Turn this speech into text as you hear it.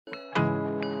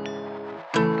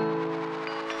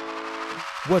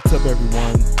What's up,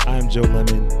 everyone? I'm Joe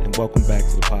Lemon, and welcome back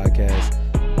to the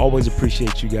podcast. Always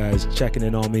appreciate you guys checking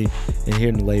in on me and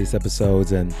hearing the latest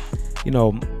episodes. And,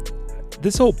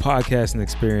 this whole podcasting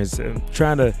experience, I'm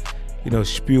trying to,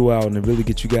 spew out and really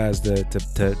get you guys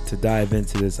to dive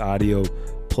into this audio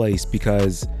place,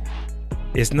 because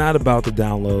it's not about the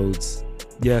downloads.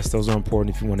 Yes, those are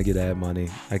important if you want to get ad money.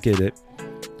 I get it.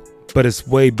 But it's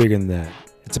way bigger than that.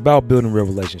 It's about building real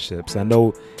relationships. I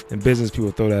know in business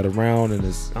people throw that around, and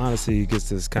it's honestly gets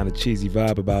this kind of cheesy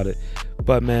vibe about it.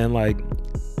 But man, I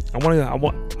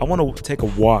want to take a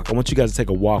walk. I want you guys to take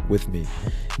a walk with me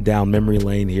down memory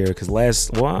lane here, because it's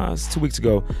 2 weeks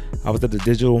ago, I was at the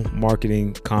digital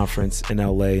marketing conference in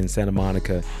LA in Santa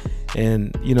Monica,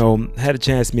 and had a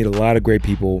chance to meet a lot of great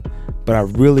people. But I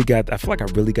feel like I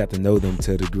really got to know them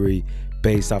to a degree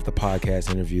based off the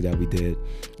podcast interview that we did.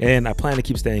 And I plan to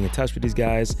keep staying in touch with these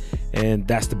guys. And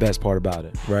that's the best part about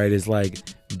it, right? It's like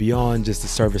beyond just the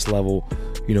surface level,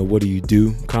 what do you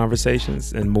do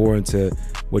conversations, and more into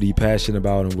what are you passionate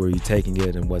about and where are you taking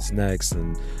it and what's next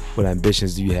and what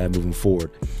ambitions do you have moving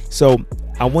forward. So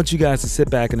I want you guys to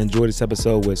sit back and enjoy this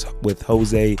episode with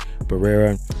Jose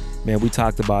Barrera. Man, we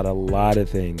talked about a lot of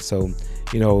things. So,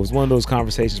 it was one of those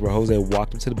conversations where Jose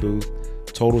walked into the booth,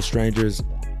 total strangers.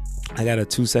 I got a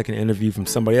 2-second interview from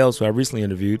somebody else who I recently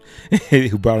interviewed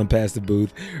who brought him past the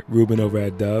booth, Ruben over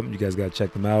at Dub. You guys got to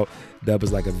check them out. Dub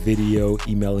is like a video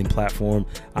emailing platform.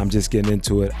 I'm just getting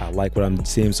into it. I like what I'm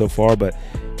seeing so far, but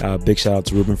big shout out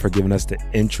to Ruben for giving us the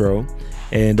intro.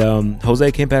 And Jose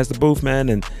came past the booth, man,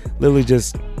 and literally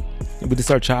we just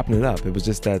started chopping it up. It was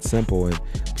just that simple. And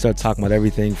we started talking about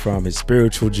everything from his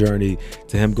spiritual journey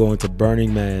to him going to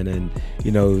Burning Man and,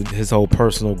 his whole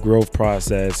personal growth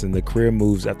process and the career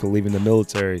moves after leaving the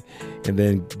military and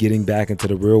then getting back into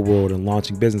the real world and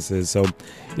launching businesses. So,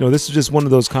 this is just one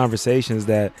of those conversations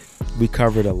that we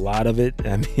covered a lot of it.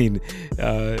 I mean,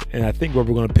 and I think what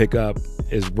we're going to pick up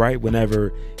is right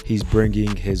whenever he's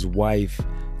bringing his wife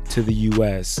to the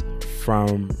U.S.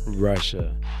 from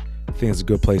Russia. I think it's a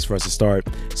good place for us to start.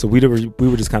 So we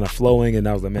were just kind of flowing, and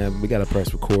I was like, man, we got to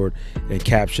press record and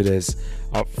capture this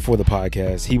for the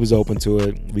podcast. He was open to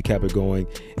it. We kept it going.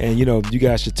 And, you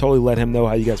guys should totally let him know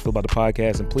how you guys feel about the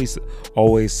podcast. And please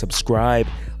always subscribe.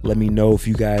 Let me know if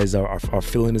you guys are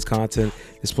feeling this content.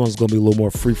 This one's going to be a little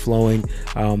more free-flowing.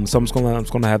 So I'm just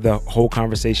going to have the whole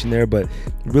conversation there, but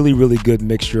really, really good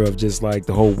mixture of just like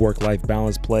the whole work-life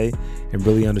balance play and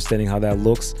really understanding how that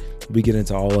looks. We get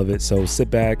into all of it. So sit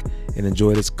back and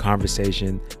enjoy this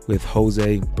conversation with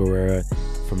Jose Barrera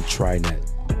from TriNet.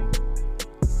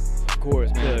 Of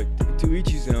course, man. Look, to each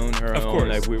his own, her of own.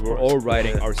 Course, like we're all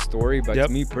writing our story, but Yep.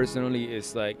 to me personally,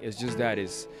 it's just that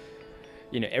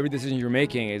every decision you're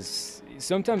making is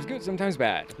sometimes good, sometimes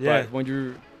bad. Yeah. But when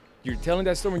you're telling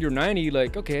that story when you're 90,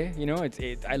 like, okay,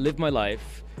 I lived my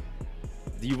life.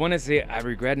 Do you want to say I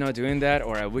regret not doing that,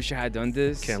 or I wish I had done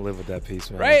this? Can't live with that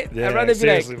piece, man. Right? Yeah, I'd rather be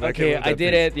seriously, like, man, okay, can't live I with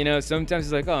did that piece. it. Sometimes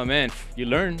it's like, oh man, you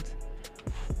learned.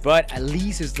 But at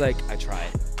least it's like I tried.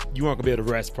 You weren't gonna be able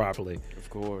to rest properly. Of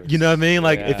course. You know what I mean?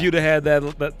 Like Yeah. if you'd have had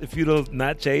that, if you'd have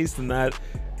not chased and not,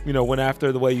 went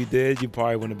after the way you did, you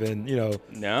probably wouldn't have been,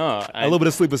 No. a little bit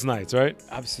of sleepless nights, right?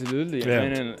 Absolutely. Yeah.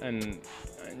 And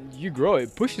you grow.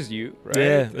 It pushes you, right?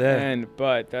 Yeah.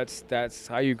 But that's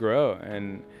how you grow.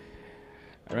 And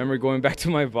I remember going back to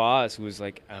my boss, who was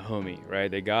like a homie,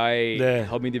 right? The guy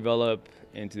helped me develop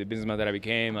into the businessman that I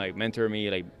became, like mentor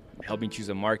me, like helped me choose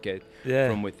a market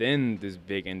from within this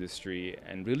big industry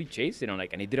and really chase it on,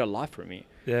 and he did a lot for me.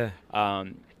 Yeah.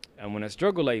 And when I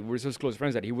struggled, we're such close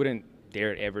friends that he wouldn't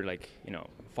dare ever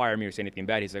fire me or say anything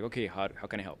bad. He's like, okay, how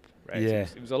can I help? Right? Yeah.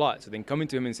 So it was a lot. So then coming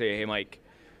to him and say, hey, Mike,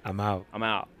 I'm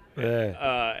out.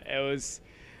 Yeah. It was.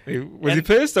 Was he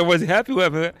pissed or was he happy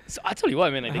with it? So I tell you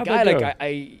what, man. The How'd guy, that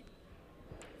go?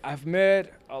 I've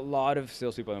met a lot of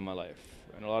salespeople in my life,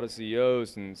 and a lot of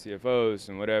CEOs and CFOs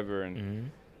and whatever.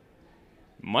 And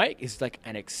Mike is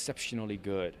an exceptionally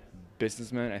good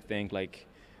businessman. I think,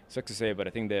 sucks to say, but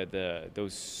I think that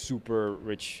those super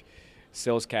rich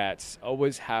sales cats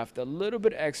always have a little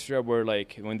bit extra where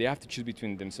when they have to choose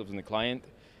between themselves and the client,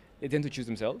 they tend to choose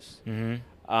themselves.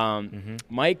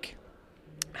 Mike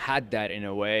had that in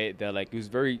a way that he was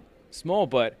very small,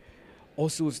 but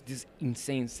also was this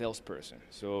insane salesperson.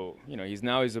 So he's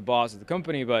a boss of the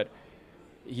company, but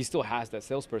he still has that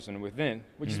salesperson within,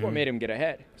 which is what made him get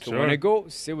ahead. So when I go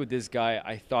sit with this guy,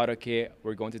 I thought, okay,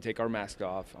 we're going to take our mask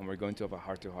off and we're going to have a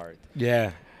heart-to-heart.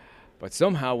 Yeah. But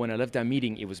somehow when I left that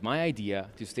meeting, it was my idea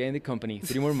to stay in the company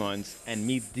 3 more months and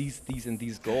meet these and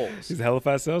these goals. He's a hell of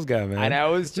a sales guy, man. And I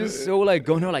was just so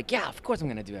going on, yeah, of course I'm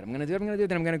going to do it. I'm going to do it. And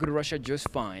I'm going to go to Russia just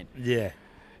fine. Yeah.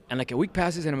 And like a week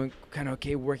passes and I'm kind of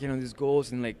okay working on these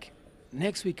goals. And like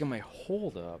next week I'm like,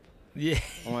 hold up. Yeah.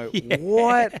 I'm like,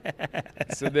 what?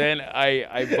 So then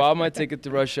I bought my ticket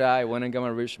to Russia. I went and got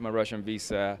my Russian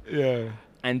visa. Yeah.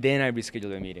 And then I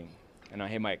rescheduled a meeting. And I,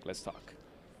 hey, Mike, let's talk.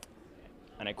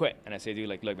 And I quit. And I say, dude,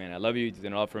 like, look, man, I love you. You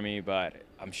did a lot for me, but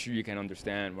I'm sure you can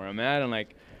understand where I'm at. And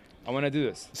like, I want to do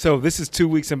this. So this is 2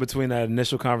 weeks in between that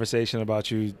initial conversation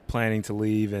about you planning to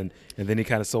leave, and then he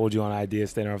kind of sold you on ideas,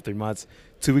 staying around for 3 months.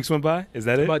 2 weeks went by? Is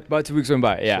that it? About 2 weeks went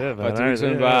by, yeah. About 2 weeks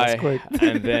went by. That's quick.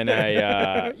 And then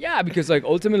I, because like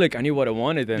ultimately, like I knew what I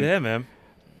wanted. And, yeah, man.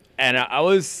 And I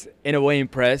was in a way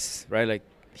impressed, right? Like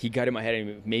he got in my head and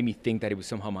it made me think that it was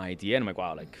somehow my idea. And I'm like,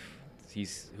 wow, like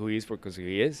he's who he is because who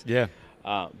he is. Yeah.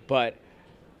 But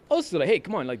also like, hey,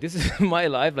 come on, like this is my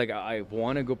life. Like I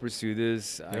want to go pursue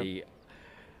this. Yep.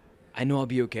 I know I'll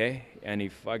be okay. And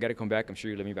if I got to come back, I'm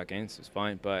sure you let me back in, so it's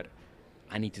fine. But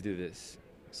I need to do this.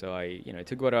 So it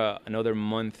took about another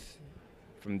month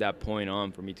from that point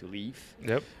on for me to leave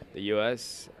the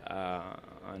U.S.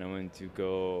 And I went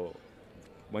to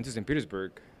St.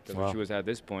 Petersburg, that's where she was at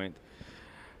this point.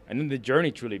 And then the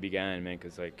journey truly began, man,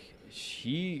 because like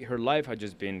her life had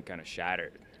just been kind of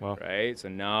shattered, right? So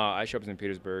now I show up in St.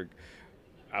 Petersburg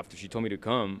after she told me to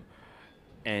come.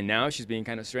 And now she's being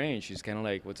kind of strange. She's kind of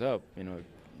like, what's up?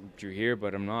 You're here,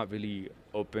 but I'm not really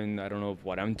open. I don't know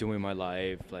what I'm doing in my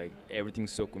life. Like,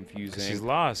 everything's so confusing. She's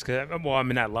lost. Well, I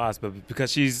mean, not lost, but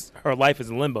because her life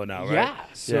is in limbo now, right? Yeah.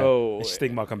 So and she's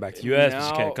thinking about coming back to the U.S., but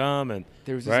she can't come. And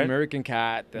there's this American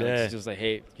cat that's just like,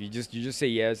 hey, you just say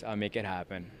yes, I'll make it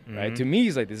happen, right? To me,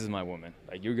 he's like, this is my woman.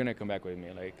 Like, you're going to come back with me.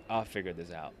 Like, I'll figure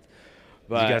this out.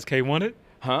 But, did you guys K1 it?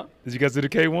 Huh? Did you guys do the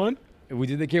K1? We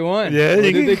did the K1. Yeah,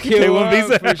 we did the K1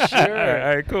 visa for sure.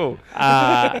 All right, cool.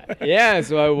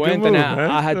 So I went and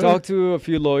I had talked to a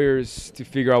few lawyers to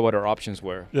figure out what our options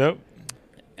were. Yep.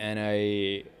 And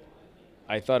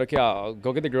I thought, okay, I'll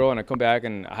go get the girl and I come back.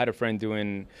 And I had a friend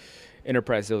doing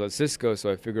enterprise sales at Cisco,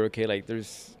 so I figured, okay, like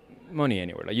there's money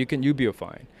anywhere. Like you'll be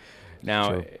fine.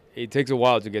 Now, it takes a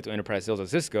while to get to enterprise sales at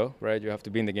Cisco, right? You have to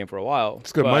be in the game for a while.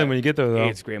 It's good money when you get there, though.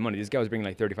 It's great money. This guy was bringing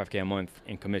like $35K a month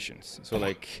in commissions. So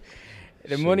like.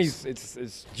 The money's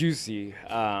it's juicy,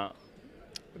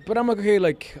 but I'm like, okay,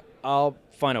 like I'll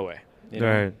find a way.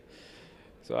 Right.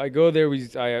 So I go there.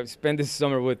 I spent this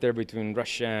summer with her between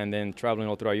Russia and then traveling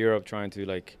all throughout Europe, trying to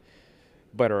like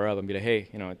butter her up and be like, hey,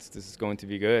 this is going to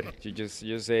be good. You just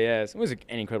say yes. It was an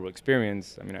incredible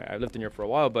experience. I mean, I lived in Europe for a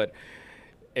while, but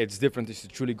it's different to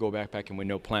truly go backpacking with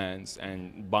no plans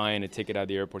and buying a ticket at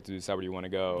the airport to decide where you want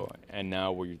to go. And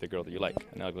now we're the girl that you like.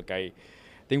 And I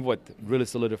think what really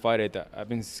solidified it, I've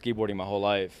been skateboarding my whole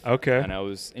life. Okay. And I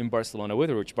was in Barcelona with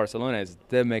her, which Barcelona is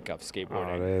the mecca of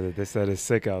skateboarding. Oh, they said it's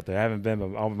sick out there. I haven't been,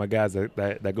 but all my guys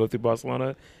that go through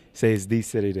Barcelona say it's the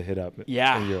city to hit up in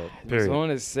Europe.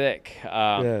 Barcelona is sick.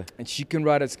 And she can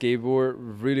ride a skateboard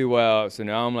really well. So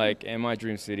now I'm like in my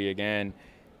dream city again,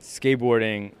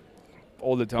 skateboarding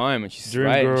all the time, and she's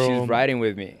riding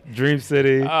with me. Dream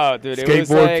City. Oh, dude, it was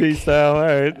like skateboard style. All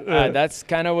right. That's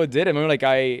kind of what did it. I remember,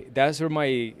 that's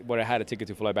where I had a ticket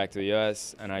to fly back to the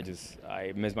US, and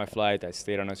I missed my flight. I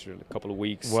stayed on us for a couple of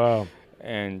weeks. Wow.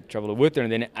 And traveled with her,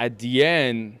 and then at the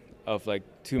end of like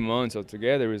 2 months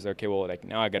altogether, it was okay. Well, like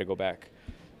now I got to go back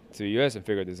to the US and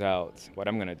figure this out. What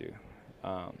I'm gonna do.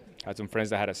 I had some friends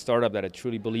that had a startup that I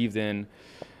truly believed in.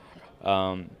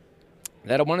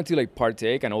 That I wanted to like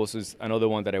partake, and also another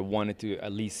one that I wanted to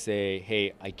at least say,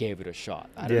 hey, I gave it a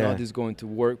shot. I don't know if this is going to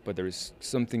work, but there's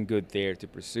something good there to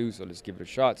pursue, so let's give it a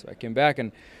shot. So I came back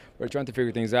and we were trying to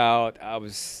figure things out. I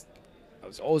was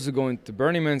also going to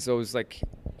Burning Man, so it was like,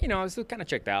 I was still kind of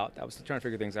checked out. I was still trying to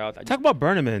figure things out. Talk about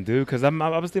Burning Man, dude, because I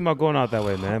was thinking about going out that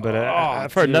way, man. But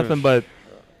I've heard nothing but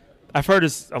I've heard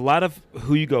it's a lot of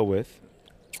who you go with.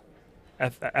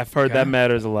 I've heard that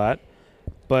matters a lot,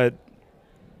 but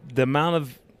the amount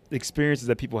of experiences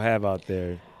that people have out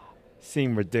there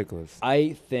seem ridiculous.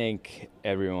 I think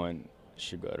everyone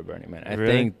should go to Burning Man. I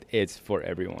think it's for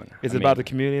everyone. Is it about the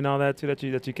community and all that too that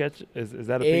you catch? Is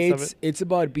that a piece of it? It's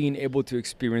about being able to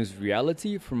experience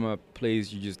reality from a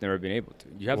place you just never been able to.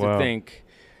 You have to think.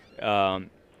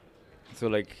 So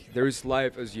like there is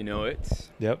life as you know it.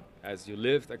 Yep. As you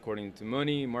lived according to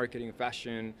money, marketing,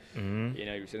 fashion,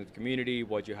 your sense of community,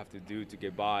 what you have to do to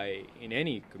get by in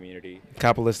any community.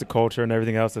 Capitalistic culture and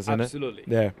everything else that's in it. Absolutely.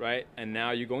 Yeah. Right? And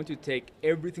now you're going to take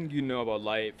everything you know about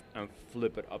life and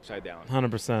flip it upside down.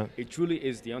 100%. It truly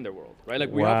is the underworld, right?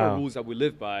 Like we have our rules that we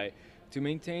live by, to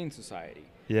maintain society.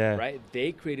 Yeah. Right?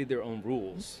 They created their own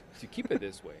rules to keep it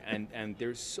this way. And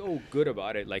they're so good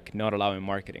about it, like not allowing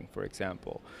marketing, for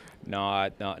example.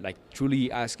 Not like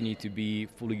truly asking you to be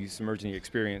fully submerged in the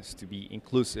experience, to be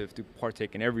inclusive, to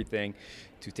partake in everything,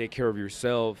 to take care of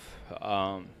yourself.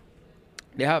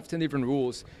 They have 10 different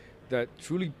rules that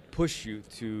truly push you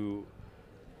to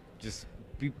just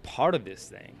be part of this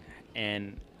thing,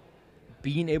 and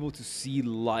being able to see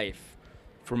life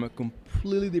from a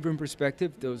completely different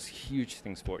perspective, those huge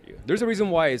things for you. There's a reason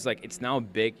why it's now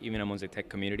big even amongst the tech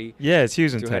community. Yeah, it's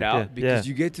huge in to tech. head out Yeah. because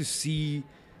you get to see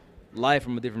life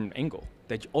from a different angle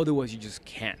that otherwise you just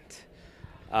can't.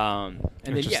 And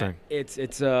then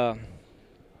it's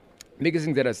biggest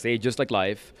thing that I say, just like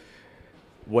life,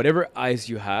 whatever eyes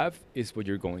you have is what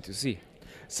you're going to see.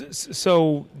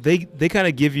 So they kind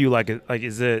of give you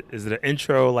is it an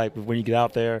intro, like when you get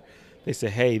out there, they say,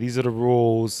 hey, these are the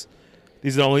rules.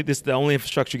 This is the only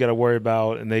infrastructure you got to worry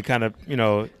about, and they kind of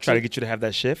try to get you to have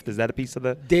that shift. Is that a piece of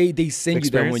the they send experience? You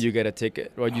that when you get a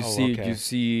ticket, right? You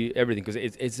see everything because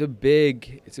it's a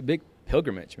big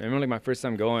pilgrimage. I remember like my first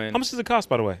time going. How much does it cost,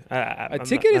 by the way? A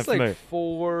ticket is like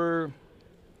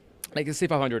let's say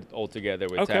 $500 altogether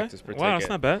with taxes per ticket. Wow, that's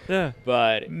not bad. Yeah,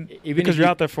 but even because you're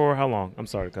out there for how long? I'm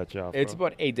sorry to cut you off. It's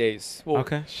about 8 days. Well,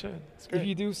 okay, sure. If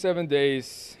you do 7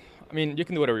 days, I mean, you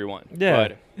can do whatever you want. Yeah.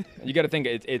 But you got to think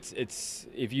it's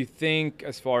if you think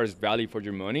as far as value for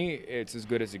your money, it's as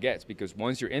good as it gets because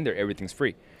once you're in there, everything's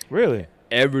free. Really?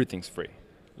 Everything's free.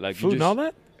 Like food and all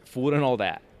that? Food and all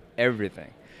that.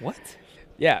 Everything. What?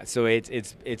 Yeah. So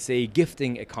it's a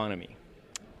gifting economy.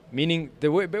 Meaning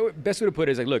the best way to put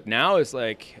it is like, look, now it's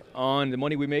like on the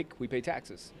money we make, we pay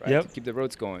taxes, right? Yep. To keep the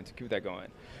roads going, to keep that going.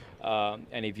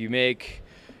 And if you make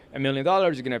 $1 million,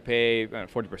 you're gonna pay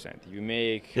 40%. If you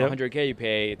make $100K, you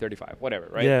pay 35, whatever,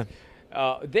 right?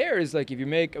 Yeah. There is like if you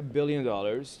make $1 billion,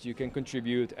 you can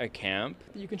contribute a camp.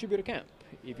 You contribute a camp.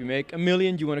 If you make $1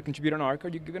 million, you want to contribute an art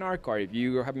card, you give an art card. If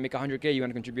you make $100K, you want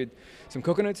to contribute some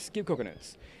coconuts, give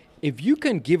coconuts. If you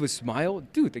can give a smile,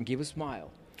 dude, then give a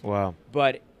smile. Wow.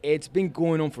 But it's been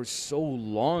going on for so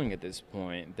long at this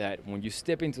point that when you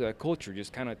step into that culture, it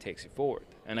just kind of takes you forward.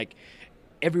 And like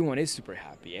everyone is super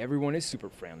happy. Everyone is super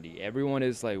friendly. Everyone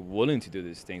is like willing to do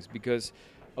these things because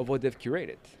of what they've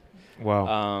curated.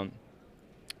 Wow.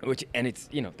 And it's,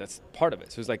 that's part of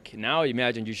it. So it's like now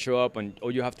imagine you show up and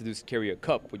all you have to do is carry a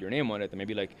cup with your name on it and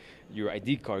maybe like your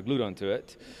ID card glued onto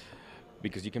it.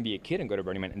 Because you can be a kid and go to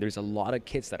Burning Man, and there's a lot of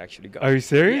kids that actually go. Are you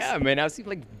serious? Yeah, man. I've seen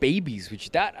like babies,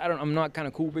 which I'm not kind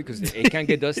of cool because it can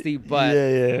get dusty. But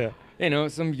yeah.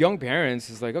 Some young parents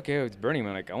is like, okay, it's Burning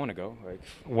Man. Like, I want to go. Like,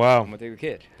 wow. I'm gonna take the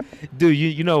kid.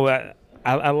 Dude,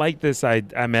 I like this. I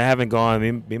haven't gone.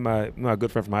 Me and my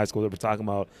good friend from high school, they were talking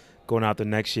about going out the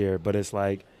next year. But it's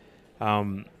like,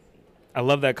 I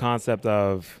love that concept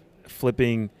of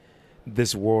flipping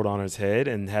this world on its head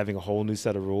and having a whole new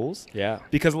set of rules. Yeah.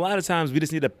 Because a lot of times we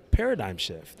just need a paradigm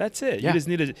shift. That's it. Yeah. You just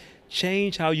need to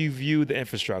change how you view the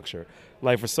infrastructure.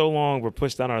 Like for so long we're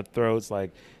pushed down our throats like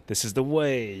this is the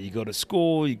way. You go to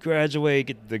school, you graduate,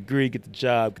 get the degree, get the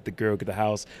job, get the girl, get the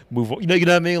house, move on. You know what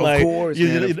I mean? Of like course,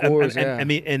 man, of course, yeah. I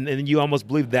mean and you almost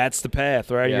believe that's the path,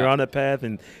 right? Yeah. You're on that path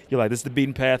and you're like, this is the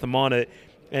beaten path, I'm on it.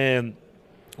 And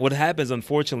what happens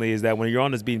unfortunately is that when you're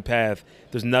on this beaten path,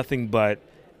 there's nothing but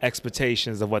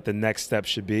expectations of what the next step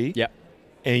should be. Yeah.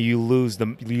 And you lose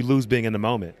being in the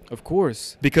moment. Of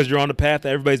course. Because you're on the path that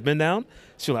everybody's been down.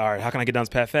 So you're like, all right, how can I get down this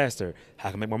path faster? How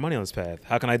can I make more money on this path?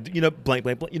 How can I, blank,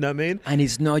 you know what I mean? And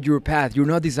it's not your path. You're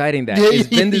not deciding that. It's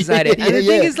been decided. And the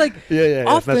thing is like,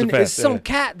 often it's some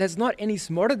cat that's not any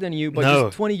smarter than you, but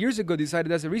just 20 years ago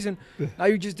decided that's the reason. Now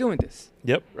you're just doing this.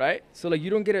 Yep. Right? So like you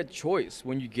don't get a choice.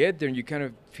 When you get there and you kind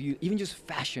of feel, even just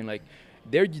fashion, like,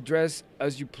 there you dress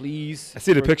as you please. I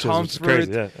see the pictures, comfort, which is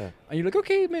crazy. Yeah. And you're like,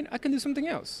 okay, man, I can do something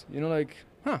else.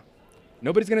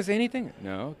 Nobody's going to say anything?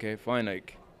 No, okay, fine.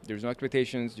 Like, there's no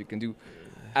expectations. You can do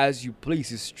as you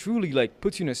please. It's truly, like,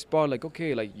 puts you in a spot, like,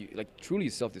 okay, like truly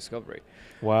self-discovery.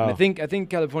 Wow. And I think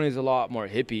California is a lot more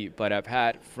hippie, but I've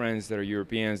had friends that are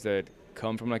Europeans that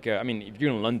come from, like, if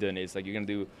you're in London, it's like you're going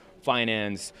to do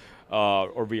finance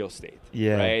or real estate,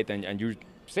 right? And you're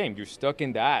same, you're stuck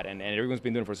in that, and everyone's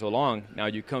been doing it for so long. Now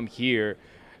you come here,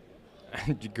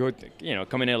 and you go,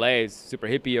 come in LA, it's super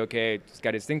hippie, okay, it's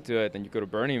got its thing to it. Then you go to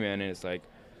Burning Man, and it's like,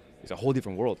 it's a whole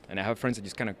different world. And I have friends that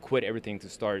just kind of quit everything to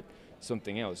start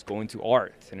something else, go into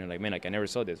art, and they're like, man, like I never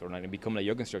saw this, or like become a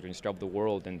yoga instructor and travel the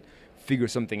world and figure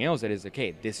something else that is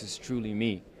okay, this is truly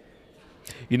me.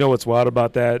 You know what's wild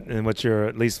about that, and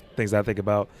at least things I think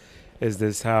about, is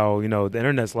this how the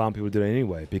internet's allowing people to do it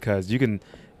anyway, because you can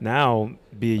now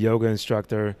be a yoga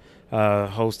instructor,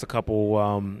 host a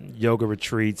couple yoga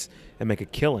retreats, and make a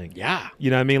killing. Yeah. You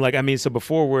know what I mean? Like, I mean, so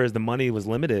before, whereas the money was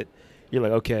limited, you're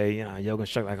like, okay, you know, yoga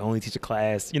instructor, I can only teach a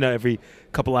class, you know, every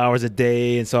couple hours a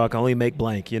day, and so I can only make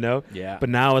blank, you know? Yeah. But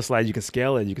now it's like you can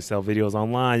scale it. You can sell videos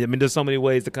online. I mean, there's so many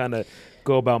ways to kind of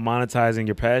go about monetizing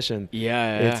your passion.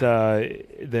 Yeah. It's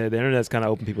the internet's kind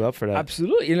of opened people up for that.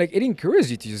 Absolutely. Like, it encourages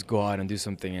you to just go out and do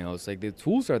something else. Like, the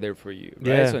tools are there for you, right?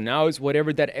 Yeah. So now it's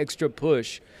whatever that extra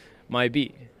push might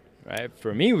be, right?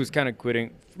 For me, it was kind of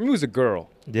quitting. For me, it was a girl.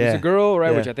 Yeah. It was a girl,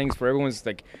 right? Yeah. Which I think is for everyone's,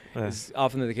 like, is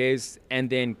often the case. And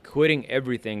then quitting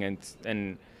everything.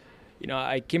 And you know,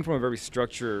 I came from a very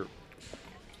structured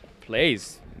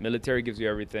place. Military gives you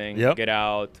everything. Yep. Get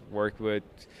out, work with.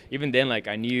 Even then, like,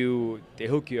 I knew they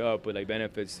hook you up with, like,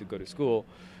 benefits to go to school.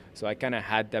 So I kind of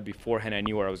had that beforehand. I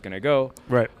knew where I was going to go.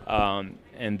 Right.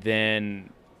 And then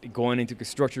going into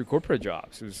structured corporate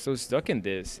jobs. I was so stuck in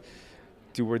this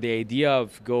to where the idea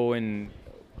of going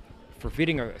for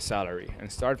feeding a salary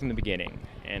and start from the beginning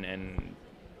and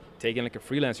taking, like, a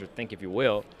freelancer thing, if you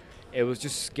will, it was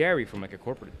just scary from, like, a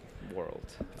corporate world.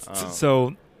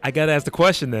 So I got to ask the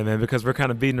question then, man, because we're kind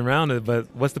of beating around it,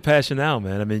 but what's the passion now,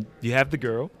 man? I mean, you have the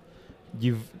girl.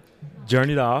 You've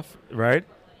journeyed off, right?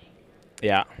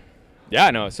 Yeah. Yeah,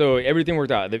 no. So everything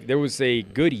worked out. There was a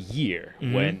good year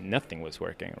when nothing was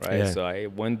working, right? Yeah. So I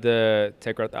went the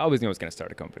tech route. I always knew I was going to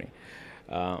start a company.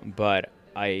 But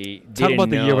I didn't Talk about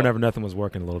the know. year whenever nothing was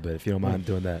working a little bit, if you don't mind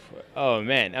doing that. Oh,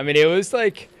 man. I mean, it was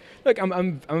like, look,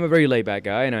 I'm a very laid back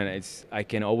guy, and I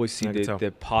can always see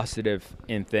the positive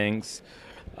in things.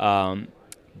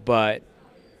 But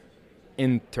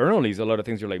internally, there's a lot of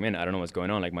things you're like, man, I don't know what's going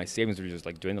on. Like, my savings are just,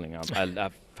 like, dwindling. I've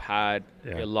had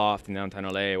a loft in downtown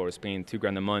LA where I was paying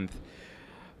 $2,000 a month,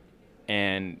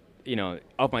 and, you know,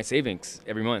 off my savings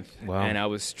every month. Wow. And I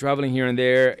was traveling here and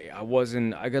there.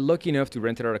 I got lucky enough to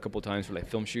rent it out a couple of times for, like,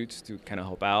 film shoots to kind of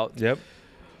help out. Yep.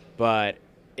 But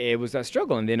it was that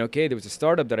struggle. And then, there was a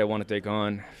startup that I wanted to take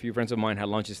on. A few friends of mine had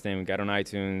launched this thing. We got on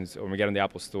iTunes, or we got on the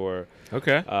Apple Store.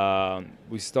 Okay.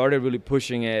 We started really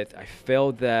pushing it. I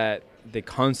felt that the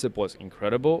concept was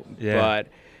incredible, but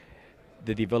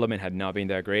the development had not been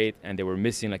that great, and they were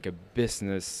missing, like, a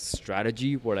business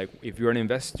strategy where, like, if you're an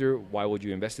investor, why would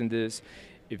you invest in this?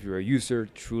 If you're a user,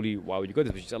 truly, why would you go to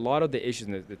this? Which is a lot of the issues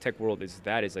in the tech world is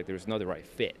like there's not the right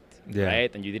fit,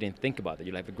 right? And you didn't think about that.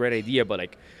 You have a great idea, but,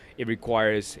 like, it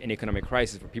requires an economic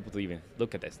crisis for people to even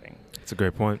look at this thing. That's a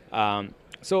great point.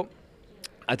 So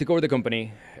I took over the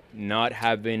company, not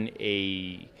having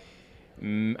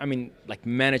like,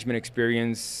 management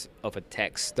experience of a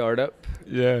tech startup.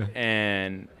 Yeah.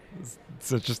 And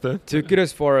it's interesting. Took it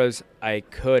as far as I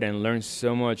could and learned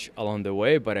so much along the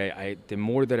way. But the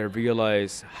more that I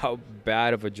realized how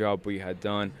bad of a job we had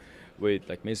done with,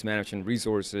 like, mismanaging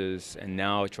resources and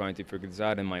now trying to figure this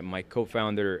out. And my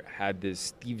co-founder had this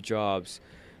Steve Jobs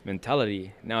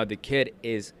mentality. Now the kid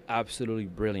is absolutely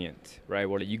brilliant, right?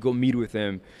 Where, like, you go meet with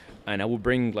him, and I will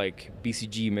bring, like,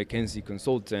 BCG, McKinsey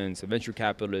consultants, and venture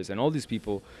capitalists, and all these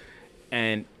people,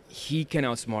 and he can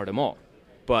outsmart them all.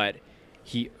 But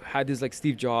he had this, like,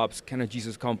 Steve Jobs kind of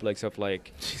Jesus complex of,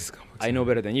 like, I know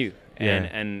better than you.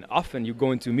 And often you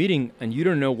go into a meeting and you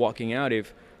don't know walking out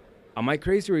if, am I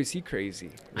crazy or is he crazy,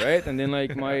 right? And then,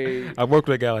 like, I've worked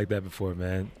with a guy like that before,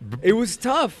 man. It was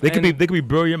tough. They could be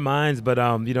brilliant minds, but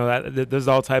you know, there's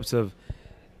all types of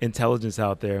intelligence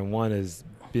out there, and one is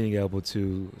being able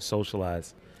to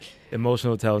socialize.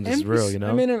 Emotional intelligence is real, you know?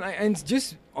 I mean, and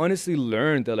just honestly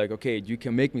learned that, like, okay, you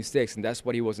can make mistakes, and that's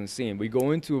what he wasn't seeing. We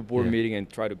go into a board meeting and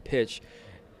try to pitch,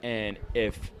 and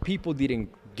if people didn't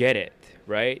get it,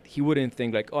 right, he wouldn't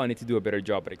think, like, oh, I need to do a better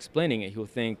job at explaining it. He'll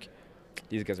think,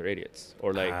 these guys are idiots,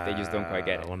 or, like, they just don't quite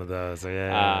get it. One of those,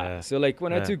 So, like,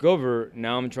 when I took over,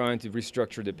 now I'm trying to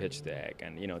restructure the pitch deck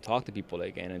and, you know, talk to people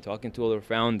again and talking to other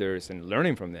founders and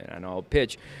learning from them. And I'll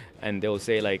pitch, and they'll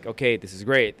say, like, okay, this is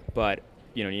great, but,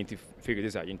 you know, you need to figure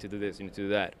this out. You need to do this, you need to do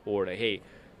that. Or, like, hey,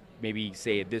 maybe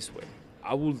say it this way.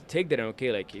 I will take that and,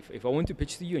 okay, like, if I went to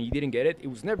pitch to you and you didn't get it, it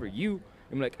was never you.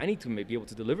 I'm like, I need to be able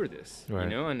to deliver this, you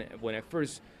know? And when I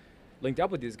first linked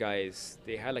up with these guys,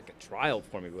 they had, like, a trial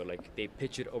for me where, like, they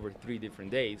pitched it over 3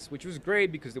 different days, which was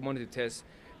great because they wanted to test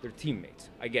their teammates.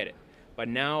 I get it. But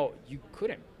now you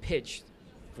couldn't pitch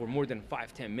for more than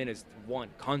 5-10 minutes one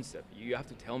concept. You have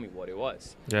to tell me what it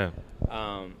was. Yeah.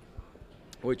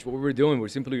 Which what we're doing, we're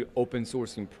simply open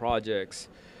sourcing projects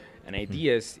and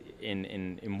ideas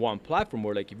in one platform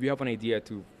where, like, if you have an idea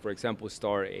to, for example,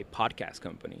 start a podcast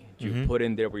company, you put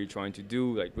in there what you're trying to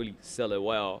do, like, really sell it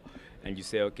well. And you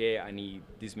say, okay, I need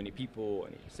this many people,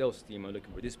 I need a sales team, I'm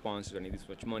looking for this sponsor, I need this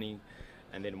much money.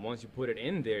 And then once you put it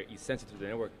in there, it sends it to the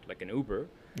network like an Uber.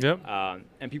 Yep.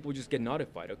 And people just get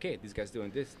notified. Okay, this guy's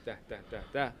doing this,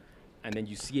 that. And then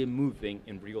you see it moving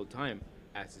in real time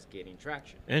as it's gaining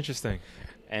traction. Interesting.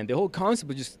 And the whole concept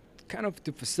was just kind of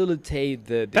to facilitate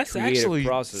the That's creative actually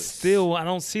process. still, I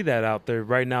don't see that out there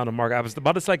right now in the market. I was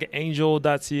about to say like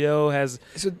Angel.co has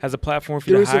a platform for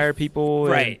you to hire people.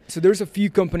 Right. So there's a few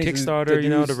companies Kickstarter,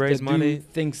 that to raise money. Do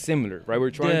things similar, right?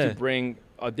 We're trying to bring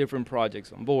different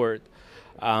projects on board.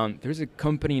 There's a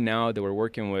company now that we're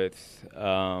working with,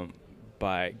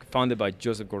 founded by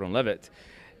Joseph Gordon-Levitt,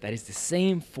 that is the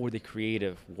same for the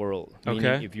creative world. Okay.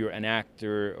 Meaning if you're an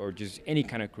actor or just any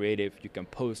kind of creative, you can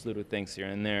post little things here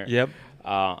and there. Yep.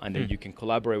 And then you can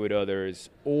collaborate with others,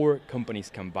 or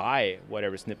companies can buy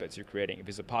whatever snippets you're creating. If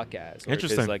it's a podcast or if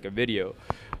it's like a video,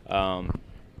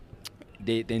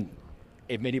 then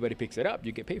if anybody picks it up,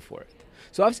 you get paid for it.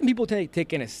 So I've seen people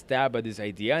taking a stab at this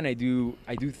idea, and I do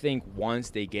think once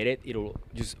they get it, it'll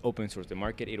just open source the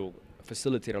market. It'll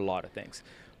facilitate a lot of things.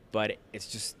 But it's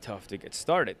just tough to get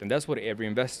started. And that's what every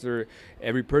investor,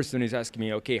 every person is asking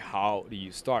me, okay, how do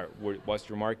you start? What's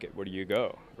your market? Where do you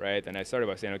go, right? And I started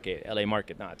by saying, okay, LA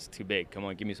market, it's too big. Come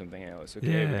on, give me something else.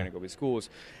 Okay, we're going to go with schools.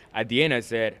 At the end, I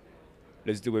said,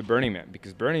 let's do it Burning Man.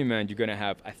 Because Burning Man, you're going to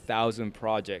have 1,000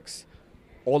 projects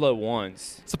all at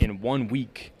once in 1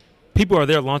 week. People are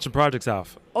there launching projects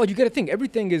off. Oh, you got to think.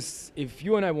 Everything is, if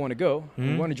you and I want to go,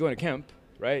 we want to join a camp,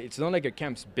 right? It's not like a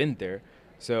camp's been there.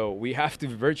 So we have to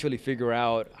virtually figure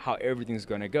out how everything's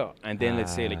going to go. And then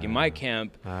let's say, like in my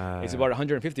camp, it's about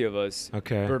 150 of us.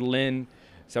 Okay. Berlin,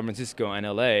 San Francisco, and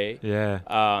LA.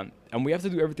 Yeah. And we have to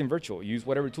do everything virtual. Use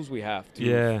whatever tools we have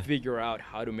to figure out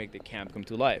how to make the camp come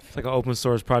to life. It's like an open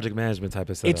source project management type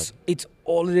of setup. It's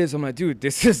all it is. I'm like, dude,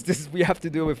 this is we have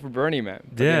to do it for Burning Man.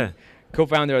 But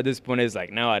co-founder at this point is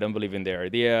like, no, I don't believe in their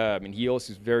idea. I mean, he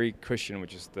also is very Christian,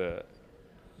 which is the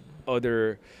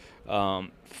other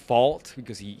fault,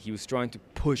 because he was trying to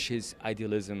push his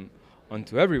idealism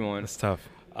onto everyone. That's tough.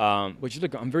 Which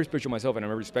look, I'm very spiritual myself, and I'm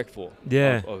very respectful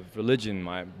of religion.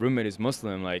 My roommate is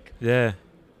Muslim,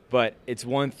 but it's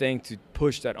one thing to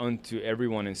push that onto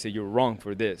everyone and say you're wrong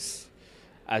for this,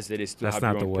 as it is to have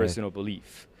your own personal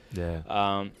belief.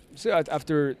 So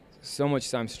after so much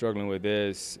time struggling with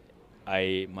this,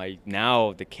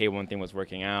 now the K1 thing was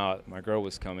working out. My girl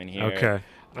was coming here.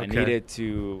 I needed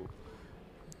to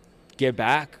get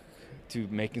back to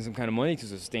making some kind of money to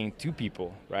sustain two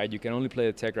people, right? You can only play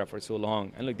the tech route for so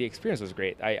long. And look, the experience was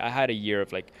great. I had a year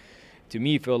of to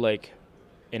me, it felt like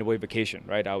in a way vacation,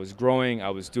 right? I was growing, I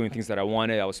was doing things that I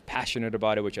wanted, I was passionate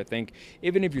about it, which I think,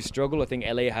 even if you struggle, I think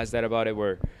LA has that about it,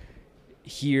 where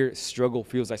here struggle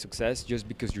feels like success just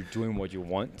because you're doing what you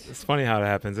want. It's funny how that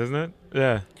happens, isn't it?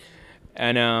 Yeah.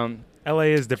 And LA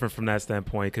is different from that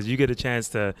standpoint, because you get a chance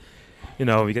to,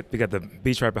 we got the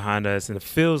beach right behind us, and it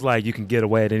feels like you can get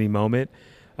away at any moment.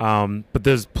 But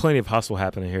there's plenty of hustle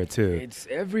happening here too. It's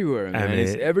everywhere, man.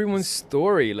 It's everyone's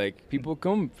story. Like, people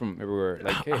come from everywhere.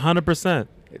 Like, 100%.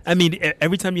 I mean,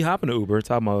 every time you hop into Uber,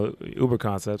 talking about Uber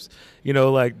concepts,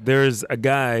 there's a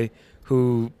guy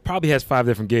who probably has 5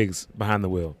 different gigs behind the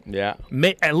wheel. Yeah.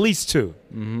 At least 2.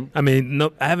 Mm-hmm. I mean,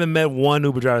 no, I haven't met one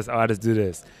Uber driver that's, I just do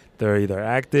this. They're either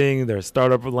acting, they're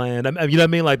startup land. you know what I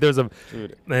mean? Like, there's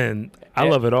I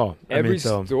love it all. Every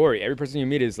story, every person you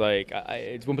meet is like,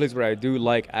 it's one place where I do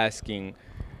like asking,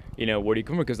 where do you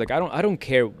come from? Because I don't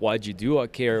care what you do, I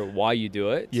care why you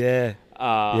do it. Yeah.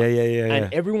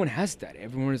 And everyone has that.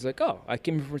 Everyone is like, oh, I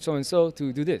came here for so and so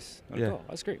to do this. I'm like, oh,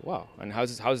 that's great. Wow. And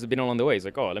how's it been along the way? It's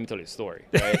like, oh, let me tell you a story.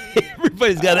 Right?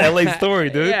 Everybody's got an LA story,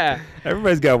 dude. Yeah.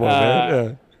 Everybody's got one, man.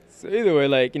 Yeah. So either way,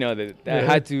 I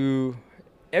had to.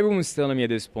 Everyone's telling me at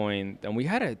this point, and we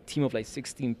had a team of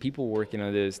 16 people working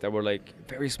on this that were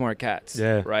very smart cats,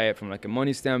 right? From a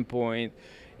money standpoint,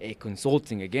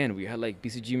 consulting. Again, we had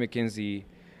BCG, McKinsey,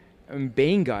 and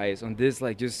Bain guys on this,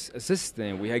 just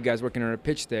assistant. We had guys working on a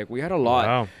pitch deck. We had a lot.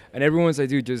 Wow. And everyone's like,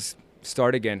 dude, just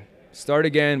start again. Start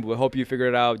again. We'll help you figure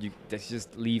it out. Let's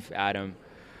just leave Adam.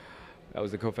 That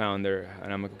was the co-founder.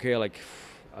 And I'm like, okay,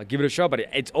 I'll give it a shot. But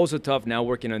it's also tough now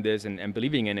working on this and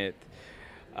believing in it.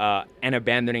 And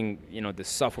abandoning, the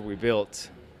software we built,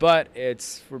 but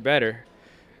it's for better.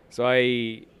 So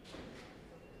I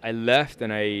left,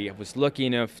 and I was lucky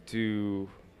enough to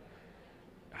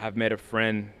have met a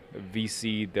friend, a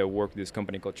VC that worked with this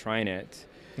company called TriNet.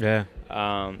 Yeah.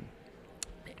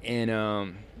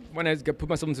 When I put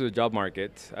myself into the job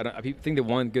market, I think the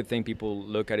one good thing people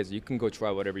look at is you can go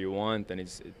try whatever you want, and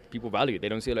people value it. They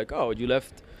don't say oh, you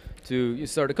left to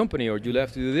start a company, or you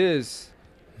left to do this.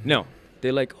 No.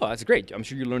 They're like, oh, that's great. I'm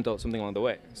sure you learned something along the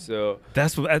way. So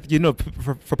that's what,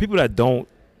 for people that don't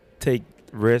take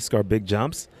risk or big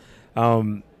jumps.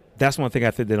 That's one thing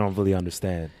I think they don't really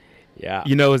understand. Yeah.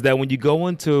 Is that when you go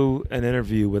into an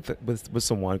interview with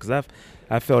someone, because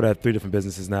I've failed at 3 different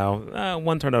businesses now.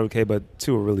 One turned out okay, but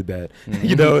 2 were really bad.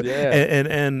 Yeah.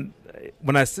 And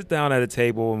when I sit down at a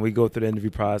table and we go through the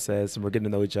interview process and we're getting to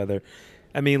know each other,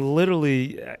 I mean,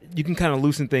 literally, you can kind of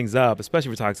loosen things up,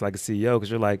 especially if you're talking to like a CEO, because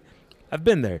you're like, I've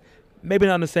been there. Maybe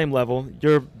not on the same level.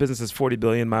 Your business is $40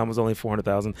 billion. Mine was only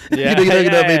 $400,000. Yeah,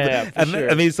 for sure.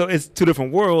 I mean, so it's 2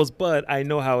 different worlds, but I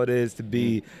know how it is to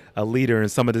be a leader, and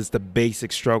some of this the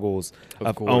basic struggles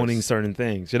of owning certain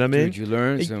things. You know what I mean? Dude, you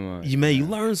learn so much. You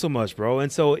learn so much, bro.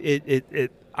 And so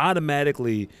it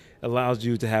automatically allows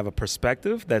you to have a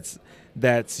perspective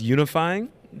that's unifying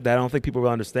that I don't think people will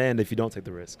understand if you don't take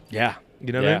the risk. Yeah.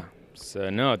 You know what I mean? So,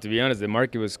 no, to be honest, the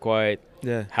market was quite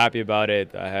happy about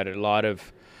it. I had a lot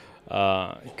of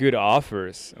good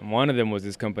offers. And one of them was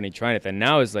this company, TriNet. And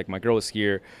now it's like, my girl is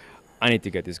here. I need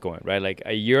to get this going, right? Like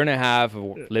a year and a half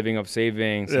of living off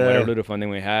savings and whatever little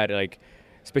funding we had, like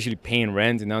especially paying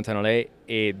rent in downtown LA,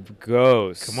 it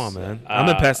goes. Come on, man. I'm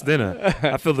in Pasadena.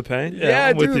 I feel the pain. Yeah,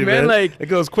 I'm with dude, you, man. Like it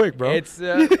goes quick, bro. It's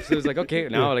so it's like, okay,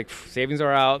 now like savings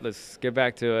are out. Let's get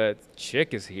back to it.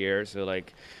 Chick is here, so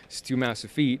like it's 2 massive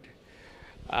feet.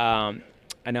 And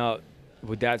now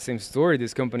with that same story,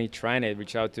 this company TriNet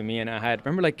reached out to me, and I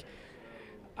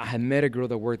had met a girl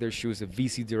that worked there. She was a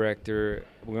VC director.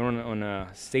 We went on a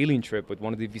sailing trip with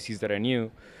one of the VCs that I knew.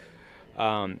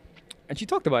 And she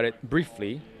talked about it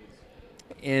briefly.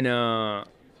 And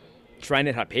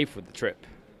TriNet had paid for the trip.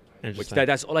 Which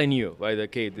that's all I knew. Right?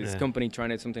 Okay, this company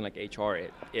TriNet, something like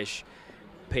HR-ish,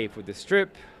 paid for this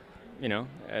trip.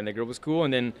 And the girl was cool.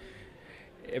 And then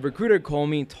a recruiter called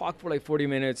me and talked for like 40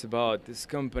 minutes about this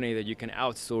company that you can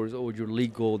outsource your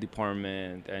legal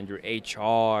department and your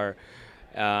HR.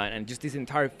 And just this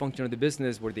entire function of the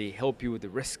business where they help you with the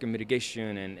risk and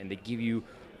mitigation, and they give you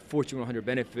Fortune 100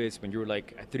 benefits when you're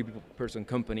like a 30-person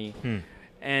company.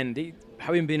 And they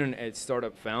having been a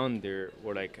startup founder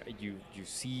where like you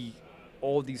see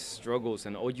all these struggles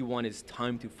and all you want is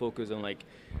time to focus on like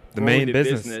the main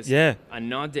business and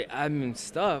not the admin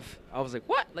stuff. I was like,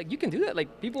 what? Like you can do that?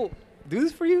 Like people do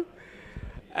this for you?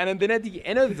 And then at the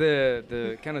end of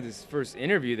the kind of this first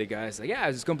interview, the guy's like, yeah,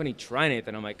 it's this company TriNet.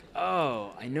 And I'm like,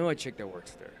 oh, I know a chick that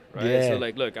works there, right? Yeah. So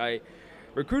like, look, I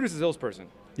recruit as a salesperson.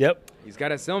 Yep. He's got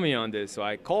to sell me on this. So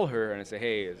I call her and I say,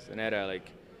 hey, it's Aneta, like,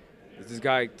 there's this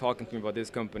guy talking to me about this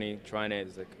company, TriNet.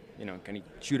 He's like, can he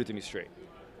shoot it to me straight?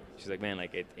 She's like, man,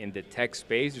 like in the tech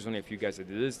space, there's only a few guys that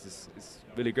do this. This is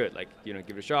really good. Like, give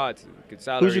it a shot. It's a good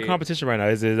salary. Who's your competition right now?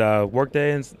 Is it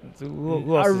Workday and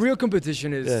who else? Our real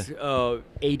competition is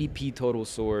ADP Total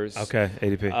Source. Okay,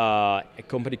 ADP. A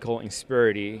company called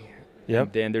Insperity. Yep.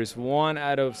 And then there's one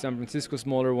out of San Francisco,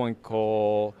 smaller one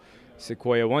called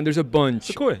Sequoia One. There's a bunch.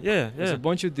 Sequoia, yeah. There's a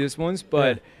bunch of these ones,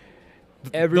 but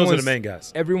those are the main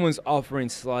guys. Everyone's offering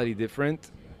slightly different.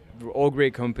 We're all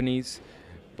great companies.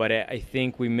 But I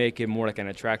think we make it more like an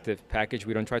attractive package.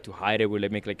 We don't try to hide it. We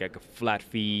make like a flat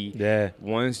fee. Yeah.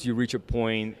 Once you reach a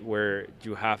point where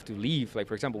you have to leave, like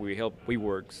for example, we help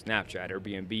WeWork, Snapchat,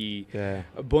 Airbnb. Yeah.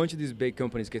 A bunch of these big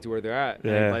companies get to where they're at.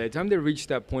 Yeah. And by the time they reach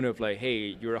that point of like,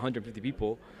 hey, you're 150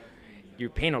 people, you're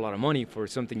paying a lot of money for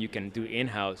something you can do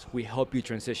in-house. We help you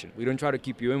transition. We don't try to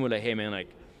keep you in. We're like, hey man, like,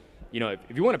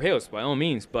 if you want to pay us, by all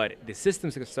means, but the system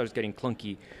starts getting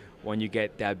clunky when you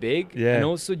get that big. Yeah. And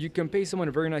also you can pay someone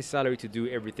a very nice salary to do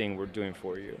everything we're doing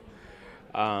for you.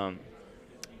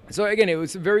 So again, it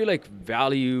was a very like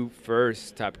value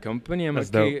first type company. I'm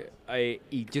That's like,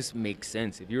 it just makes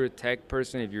sense. If you're a tech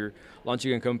person, if you're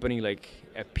launching a company like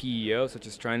a PEO such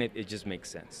as TriNet, it just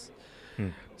makes sense.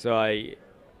 So I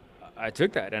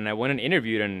took that and I went and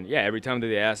interviewed, and every time that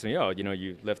they asked me,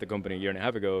 you left the company a year and a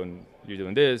half ago and you're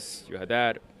doing this, you had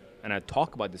that, and I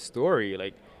talk about the story,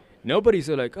 like nobody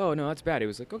said like, oh no, that's bad. It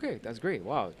was like, okay, that's great.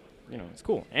 Wow, it's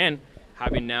cool. And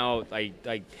having now I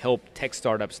help tech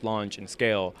startups launch and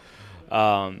scale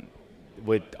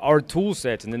with our tool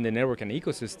sets and then the network and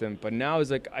ecosystem. But now it's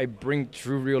like I bring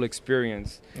true real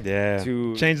experience.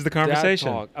 To change the conversation.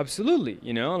 That talk. Absolutely.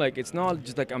 Like it's not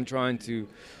just like I'm trying to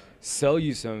sell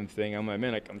you something. I'm like,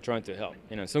 man, like I'm trying to help.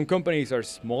 Some companies are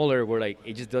smaller where like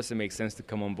it just doesn't make sense to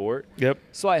come on board. Yep.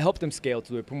 So I help them scale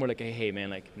to a point where like, hey man,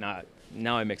 like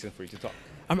now it makes sense for you to talk.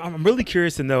 I'm really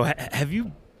curious to know, have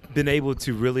you been able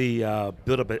to really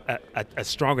build up a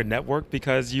stronger network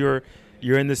because you're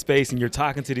in this space and you're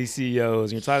talking to these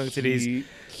CEOs and you're talking to these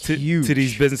to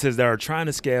these businesses that are trying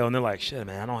to scale, and they're like, shit,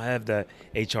 man, I don't have the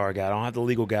HR guy, I don't have the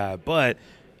legal guy, but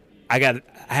I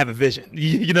have a vision.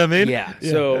 You know what I mean? Yeah.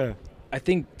 So I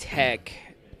think tech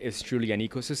is truly an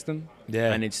ecosystem.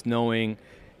 Yeah. And it's knowing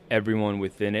everyone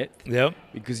within it. Yep.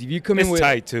 Because if you come in It's with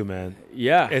tight too, man.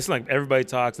 yeah, It's like everybody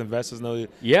talks. Investors know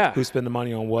yeah. who's spending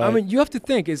money on what. I mean, you have to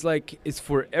think it's like it's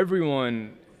for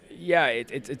everyone. Yeah,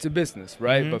 it's a business,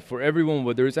 right? Mhm. But for everyone,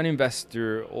 whether it's an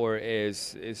investor or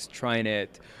is TriNet,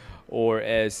 or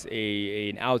as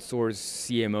an outsourced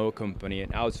CMO company,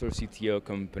 an outsourced CTO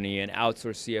company, an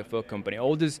outsourced CFO company,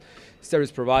 all these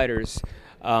service providers,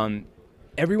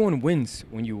 everyone wins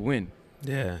when you win.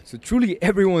 Yeah. So truly,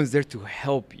 everyone's there to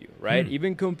help you, right? Hmm.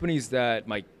 Even companies that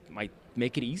might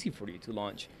make it easy for you to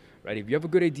launch, right? If you have a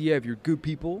good idea, if you're good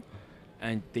people,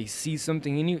 and they see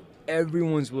something in you,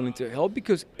 everyone's willing to help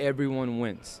because everyone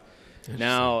wins.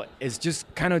 Now, it's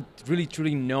just kind of really,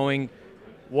 truly knowing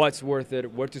what's worth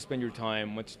it, where to spend your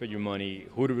time, what to spend your money,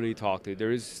 who to really talk to.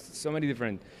 There is so many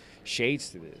different shades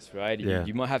to this, right? Yeah.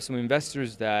 You might have some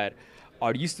investors that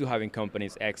are used to having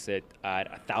companies exit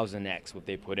at 1,000x what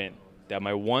they put in, that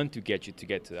might want to get you to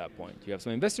get to that point. You have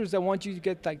some investors that want you to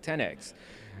get like 10x.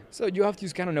 So you have to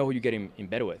just kind of know who you're getting in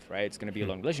bed with, right? It's going to be a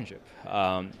long relationship.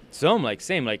 Some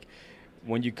like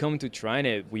when you come to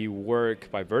TriNet, we work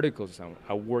by verticals. So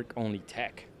I work only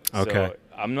tech. Okay. So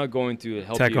I'm not going to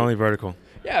help you. Tech only vertical.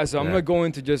 Yeah, so I'm Yeah. not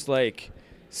going to just like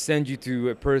send you to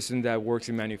a person that works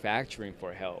in manufacturing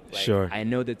for help. Like, Sure. I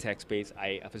know the tech space.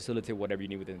 I facilitate whatever you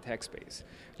need within the tech space,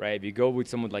 right? If you go with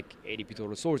someone like ADP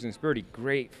Total Source and Spurdy,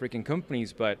 great freaking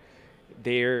companies, but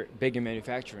they're big in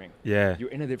manufacturing. Yeah.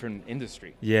 You're in a different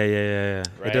industry. Yeah. It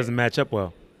Right. doesn't match up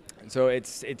well. So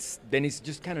it's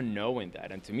just kind of knowing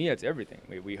that, and to me, that's everything.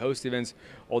 We host events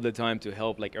all the time to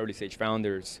help like early stage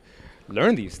founders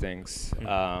learn these things,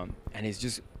 and it's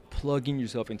just plugging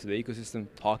yourself into the ecosystem,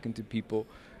 talking to people,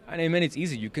 and I mean it's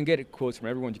easy. You can get quotes from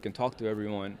everyone, you can talk to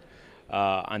everyone,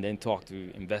 and then talk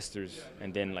to investors,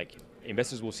 and then like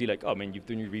investors will see like, oh man, you've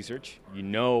done your research, you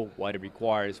know what it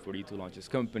requires for you to launch this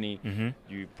company.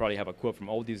 You probably have a quote from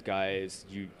all these guys.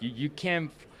 You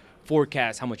can't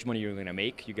forecast how much money you're going to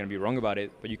make. You're going to be wrong about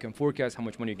it, but you can forecast how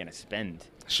much money you're going to spend.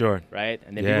 Sure. Right?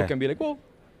 And then Yeah. people can be like, well,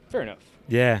 fair enough.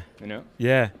 Yeah. You know?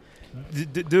 Yeah.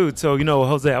 Dude, so,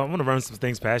 Jose, I want to run some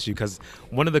things past you because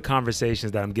one of the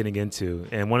conversations that I'm getting into,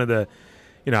 and one of the,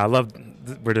 I love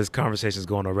where this conversation's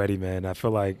going already, man. I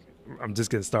feel like I'm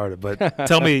just getting started, but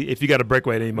tell me if you got a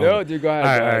breakaway at any moment. No, dude, go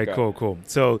ahead. All right, cool.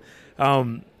 So,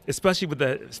 especially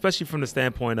from the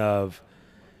standpoint of,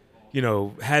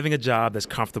 having a job that's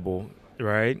comfortable,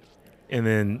 right? And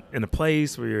then in a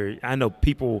place where I know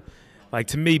people, like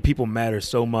to me, people matter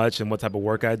so much in what type of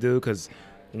work I do because,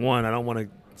 one, I don't want to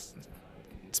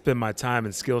spend my time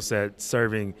and skill set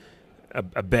serving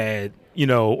a bad,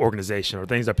 organization or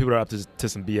things that people are up to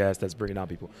some BS that's bringing out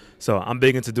people. So I'm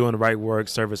big into doing the right work.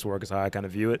 Service work is how I kind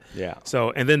of view it. Yeah.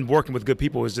 So, and then working with good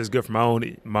people is just good for my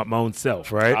own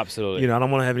self, right? Absolutely. I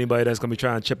don't want to have anybody that's going to be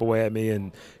trying to chip away at me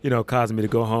and, causing me to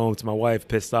go home to my wife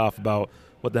pissed off about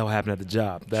what the hell happened at the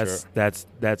job.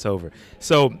 That's over.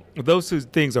 So those two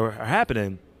things are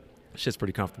happening. Shit's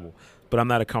pretty comfortable. But I'm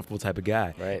not a comfortable type of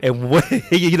guy. Right. And one of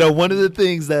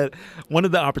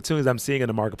the opportunities I'm seeing in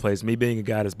the marketplace, me being a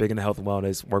guy that's big in health and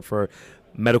wellness, work for a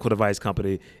medical device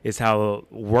company, is how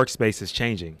workspace is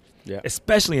changing. Yeah.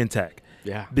 Especially in tech.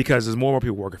 Yeah. Because there's more and more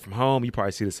people working from home. You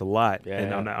probably see this a lot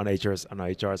on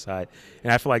the HR side.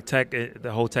 And I feel like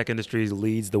the whole tech industry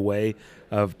leads the way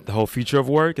of the whole future of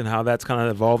work and how that's kind of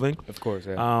evolving. Of course,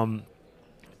 yeah.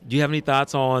 Do you have any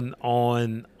thoughts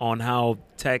on how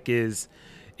tech is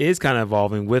kind of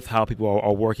evolving with how people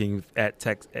are working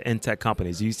in tech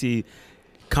companies? Do you see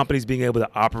companies being able to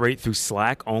operate through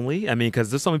Slack only? I mean, because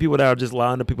there's so many people that are just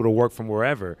allowing the people to work from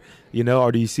wherever,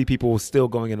 or do you see people still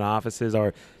going into offices?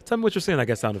 Or tell me what you're seeing, I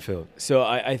guess, on the field. So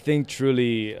I think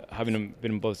truly having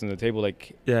been both on the table,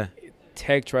 like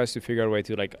tech tries to figure out a way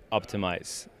to like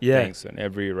optimize things on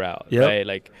every route, right?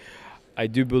 Like I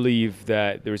do believe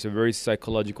that there's a very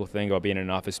psychological thing about being in an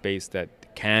office space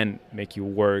that can make you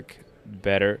work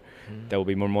better, that will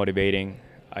be more motivating.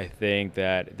 I think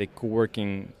that the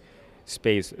co-working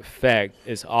space effect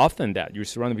is often that you're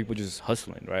surrounding people just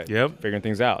hustling, right? Figuring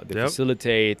things out. They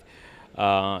facilitate,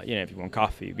 if you want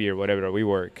coffee, beer, whatever, we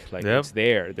work, like it's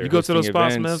there. They're you go to those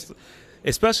spots, man, events.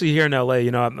 especially here in LA, I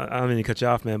don't mean to cut you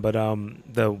off, man, but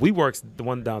the WeWorks, the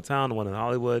one downtown, the one in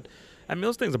Hollywood, I mean,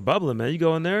 those things are bubbling, man. You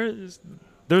go in there,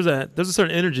 there's a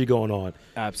certain energy going on.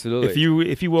 Absolutely.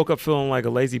 If you woke up feeling like a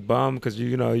lazy bum because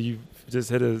you just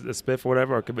hit a spiff or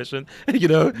whatever, or commission, I mean,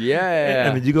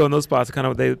 you go in those spots, kind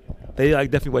of they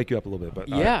like definitely wake you up a little bit. But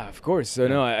of course. So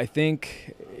no, I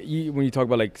think when you talk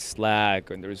about like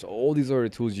Slack, and there's all these other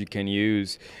tools you can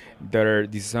use that are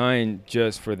designed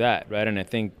just for that, right? And I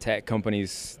think tech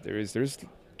companies, there's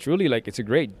truly, like, it's a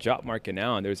great job market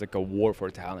now, and there's like a war for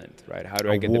talent, right? How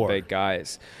do I get the big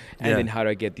guys, and then how do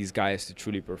I get these guys to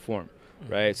truly perform,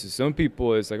 right? So some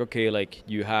people, it's like, okay, like,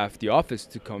 you have the office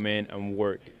to come in and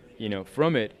work,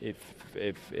 from it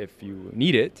if you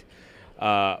need it,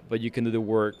 but you can do the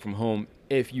work from home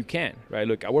if you can, right?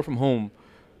 Look, I work from home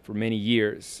for many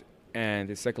years, and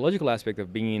the psychological aspect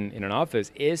of being in an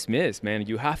office is missed, man.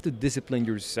 You have to discipline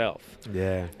yourself.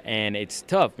 Yeah. And it's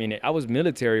tough. I mean, I was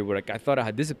military where, like, I thought I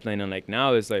had discipline, and, like,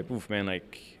 now it's like, oof, man,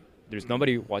 like, there's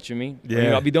nobody watching me. Yeah. I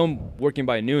mean, I'll be done working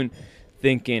by noon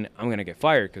thinking I'm going to get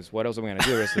fired because what else am I going to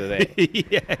do the rest of the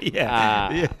day?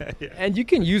 Yeah. And you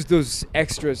can use those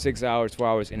extra 6 hours, 4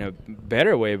 hours in a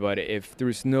better way, but if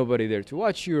there's nobody there to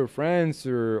watch you, or friends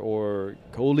or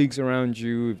colleagues around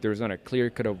you, if there's not a clear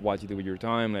cut of what you do with your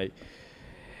time, like,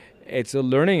 it's a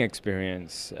learning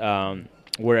experience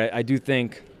where I do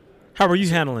think. How are you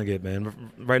handling it, man,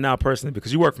 right now personally?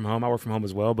 Because you work from home. I work from home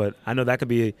as well, but I know that could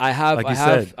be, I have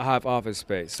office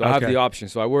space, so I have Okay. the option.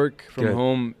 So I work from Good.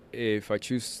 home if I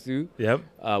choose to, Yep.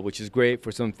 which is great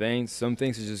for some things. Some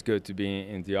things is just good to be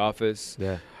in the office.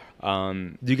 Yeah.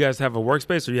 Do you guys have a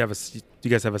workspace, or do you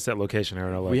guys have a set location here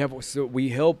in LA? We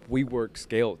help WeWork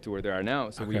scale to where they are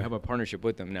now. So we Okay. have a partnership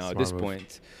with them now Smart at this move.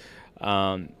 point.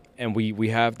 And we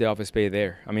have the office space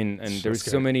there. I mean, and That's there's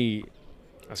good. so many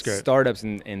That's good. startups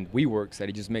and WeWorks that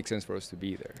it just makes sense for us to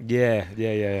be there.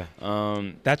 Yeah.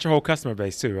 That's your whole customer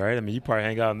base too, right? I mean, you probably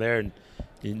hang out in there and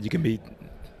you can meet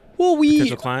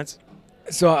potential clients.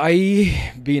 So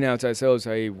being outside sales,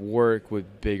 I work with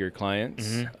bigger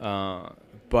clients,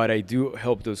 but I do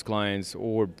help those clients,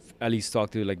 or at least talk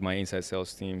to, like, my inside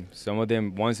sales team. Some of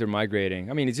them, once they're migrating,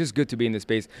 I mean, it's just good to be in the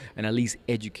space and at least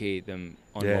educate them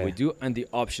on what we do and the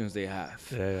options they have.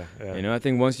 Yeah. I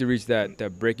think once you reach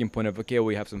that breaking point of, okay,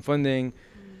 we have some funding,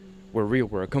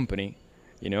 we're a company,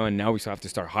 and now we have to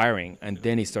start hiring, and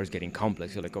then it starts getting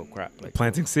complex. You're like, oh crap, like,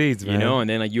 Planting seeds, man. and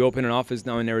then, like, you open an office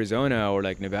now in Arizona or,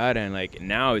 like, Nevada, and, like,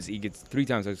 now it gets 3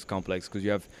 times as complex because you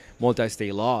have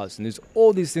multi-state laws, and there's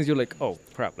all these things. You're like, oh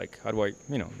crap, like, how do I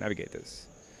navigate this?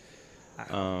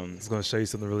 I was going to show you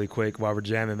something really quick while we're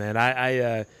jamming, man.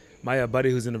 My buddy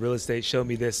who's in the real estate showed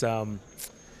me this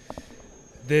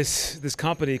this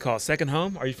company called Second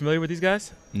Home. Are you familiar with these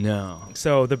guys? No.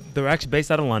 So they're actually based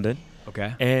out of London.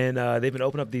 Okay. And they've been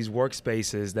opening up these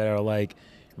workspaces that are, like,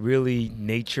 really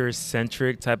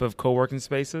nature-centric type of co-working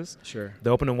spaces. Sure.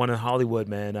 They're opening one in Hollywood,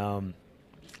 man.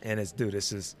 And it's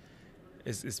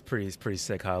pretty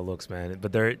sick how it looks, man.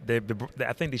 But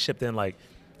I think they shipped in like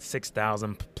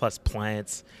 6,000 plus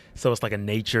plants, so it's like a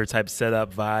nature type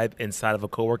setup vibe inside of a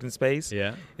co-working space.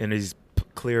 Yeah. And these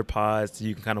clear pods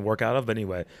you can kind of work out of. But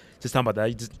anyway, just talking about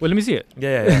that. Well, let me see it.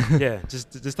 Yeah.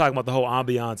 Just talking about the whole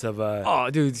ambiance of. Oh,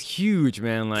 dude, it's huge,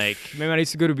 man. Like, maybe I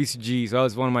used to go to BCG, so that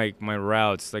was one of my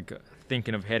routes, like,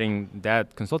 thinking of heading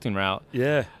that consulting route.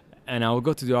 Yeah. And I would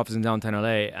go to the office in downtown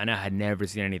LA, and I had never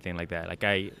seen anything like that. Like,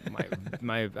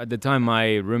 at the time,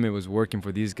 my roommate was working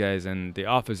for these guys, and the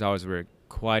office hours were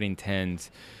quite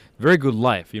intense. Very good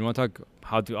life. You want to talk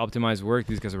how to optimize work?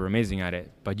 These guys were amazing at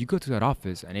it. But you go to that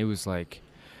office, and it was like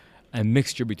a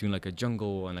mixture between, like, a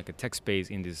jungle and, like, a tech space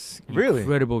in this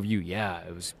incredible view. Yeah,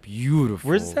 it was beautiful.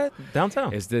 Where's that?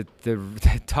 Downtown? It's the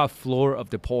top floor of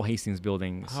the Paul Hastings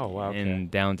buildings in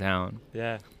downtown.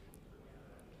 Yeah.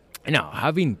 Now,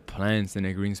 having plants and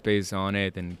a green space on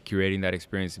it and curating that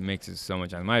experience makes it so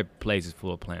much. My place is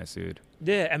full of plants, dude.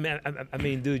 Yeah, I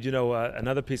mean, dude,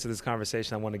 another piece of this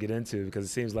conversation I want to get into, because it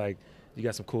seems like you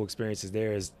got some cool experiences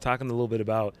there, is talking a little bit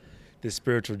about this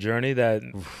spiritual journey that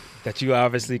you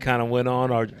obviously kind of went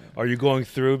on. Are you going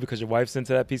through because your wife's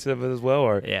into that piece of it as well?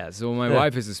 Or yeah, so my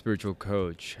wife is a spiritual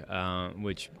coach,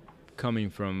 which, coming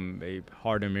from a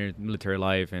hard military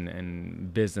life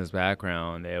and business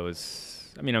background, it was.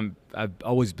 I mean, I've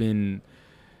always been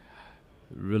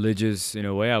religious in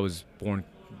a way. I was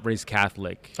raised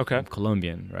Catholic. Okay. I'm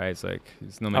Colombian, right? It's like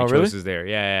there's no many really? choices there.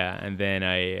 Yeah. And then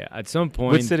at some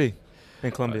point. Which city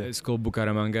in Colombia? It's called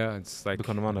Bucaramanga. It's like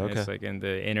Bucaramanga. Okay. It's like in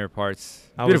the inner parts.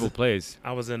 Beautiful place.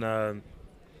 I was in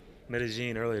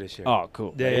Medellin earlier this year. Oh,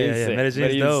 cool. Yeah.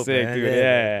 Medellin's dope, sick, man. dude.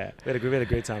 Yeah. We had a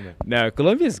great time there. No,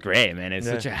 Colombia is great, man. It's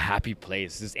such a happy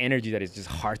place. This energy that is just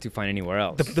hard to find anywhere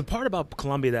else. The part about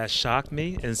Colombia that shocked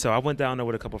me, and so I went down there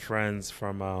with a couple of friends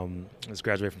from, just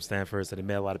graduated from Stanford, so they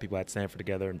met a lot of people at Stanford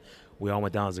together, and we all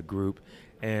went down as a group.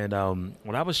 And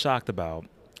what I was shocked about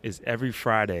is every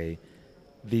Friday,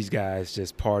 these guys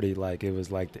just partied like it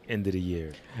was like the end of the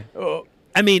year. Oh.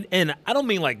 I mean, and I don't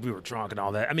mean like we were drunk and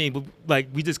all that. I mean, like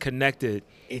we just connected.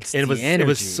 It's and the energy. It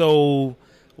was so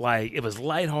like it was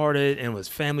lighthearted and it was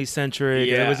family centric.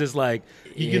 And it was just like,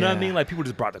 you know what I mean? Like people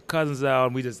just brought their cousins out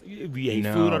and we ate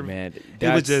food. Man,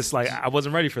 it was just like, I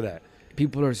wasn't ready for that.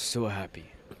 People are so happy.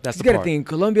 That's you the gotta part. think, in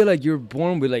Colombia, like you're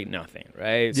born with like nothing,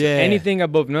 right? So anything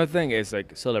above nothing is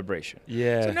like celebration.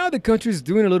 Yeah. So now the country's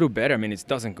doing a little better. I mean, it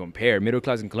doesn't compare. Middle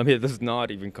class in Colombia does not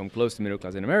even come close to middle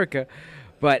class in America,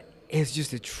 but it's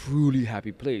just a truly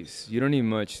happy place. You don't need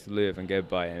much to live and get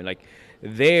by. And like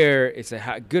there, it's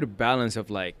a good balance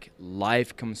of like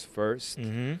life comes first,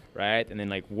 right? And then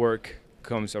like work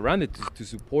comes around it to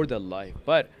support that life.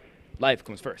 But life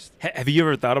comes first. Have you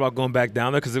ever thought about going back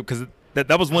down there? Because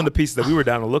that was one of the pieces that we were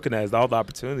down and looking at, is all the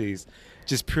opportunities,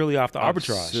 just purely off the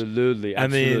arbitrage. Absolutely. I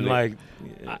mean, like,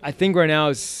 I think right now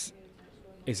it's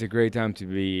a great time to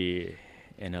be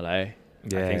in LA. I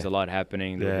think there's a lot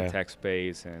happening with the tech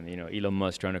space, and Elon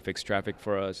Musk trying to fix traffic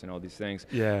for us and all these things.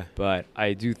 Yeah. But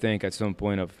I do think at some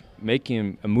point of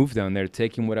making a move down there,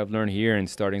 taking what I've learned here and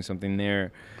starting something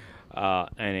there.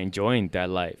 And enjoying that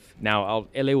life. Now,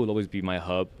 LA will always be my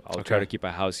hub. I'll try to keep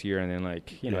a house here, and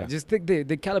then just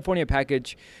the California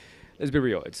package. Let's be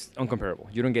real, it's uncomparable.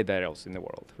 You don't get that else in the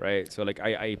world, right? So like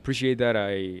I appreciate that.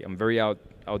 I'm very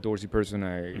outdoorsy person.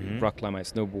 I rock climb, I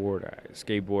snowboard, I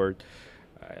skateboard.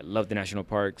 I love the national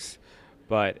parks,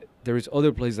 but there is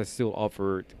other places that still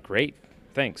offer great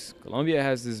things. Colombia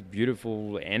has this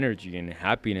beautiful energy and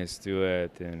happiness to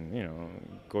it, and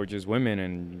gorgeous women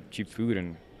and cheap food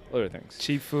and other things.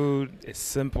 Cheap food, it's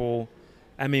simple.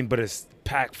 I mean, but it's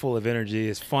packed full of energy.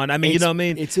 It's fun. I mean, you know what I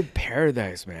mean? It's a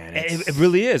paradise, man. It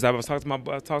really is. I was talking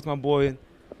to my boy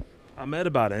Ahmed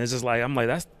about it. And it's just like, I'm like,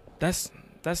 that's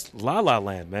La La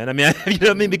Land, man. I mean, you know what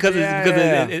I mean? Because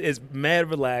it's mad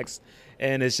relaxed,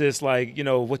 and it's just like,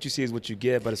 what you see is what you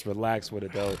get, but it's relaxed with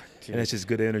it though, and it's just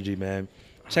good energy, man.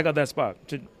 Check out that spot.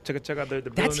 Check out the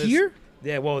That's here?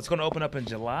 Yeah. Well, it's going to open up in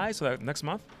July, so next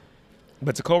month.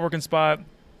 But it's a co-working spot.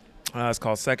 It's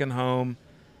called Second Home.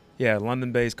 Yeah,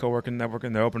 London-based co-working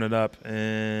networking. They're opening it up.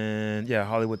 And,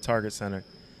 Hollywood Target Center.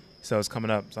 So it's coming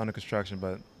up. It's under construction.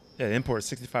 But, they import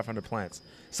 6,500 plants.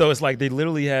 So it's like they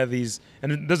literally have these –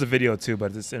 and there's a video too,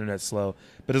 but this internet's slow.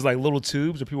 But there's like little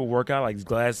tubes where people work out, like these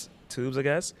glass tubes, I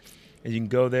guess. And you can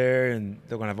go there, and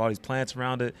they're going to have all these plants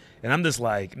around it. And I'm just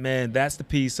like, man, that's the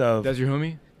piece of – That's your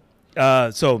homie?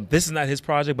 So this is not his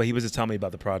project, but he was just telling me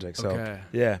about the project. So,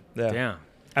 yeah. Damn.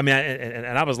 I mean,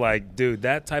 and I was like, dude,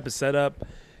 that type of setup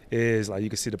is like, you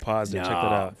can see the positive. Check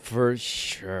that out. For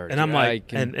sure. And I'm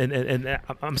like, and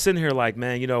I'm sitting here like,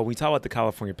 man, we talk about the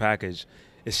California package,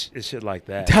 it's shit like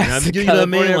that. That's the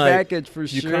California package for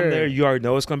you sure. You come there, you already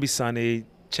know it's going to be sunny.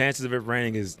 Chances of it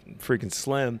raining is freaking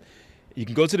slim. You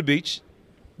can go to the beach,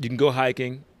 you can go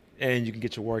hiking, and you can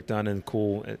get your work done in a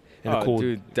cool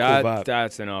dude, vibe.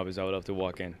 That's an obvious I would love to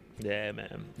walk in. Yeah,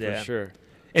 man. Yeah. For sure.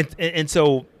 And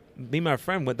so me and my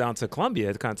friend went down to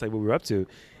Colombia to kind of tell you what we were up to,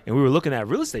 and we were looking at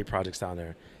real estate projects down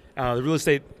there. The real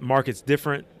estate market's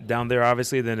different down there,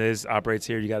 obviously, than it operates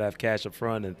here. You got to have cash up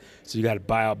front, and so you got to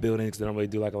buy out buildings. They don't really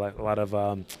do like a lot of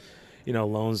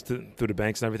loans through the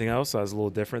banks and everything else, so it's a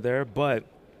little different there. But,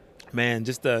 man,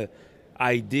 just the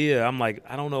idea, I'm like,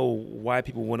 I don't know why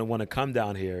people wouldn't want to come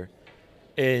down here.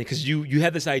 And because you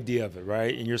had this idea of it,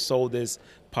 right? And you're sold this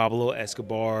Pablo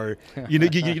Escobar. I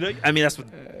mean, that's what.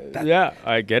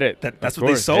 I get it. That's what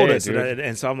they sold us.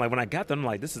 And so I'm like, when I got there, I'm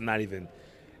like, this is not even.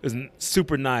 It was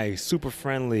super nice, super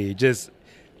friendly. Just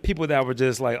people that were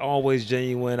just like always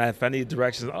genuine. If I need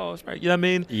directions, it's right. You know what I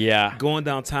mean? Yeah. Going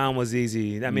downtown was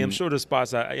easy. I mean, I'm sure the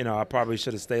spots I probably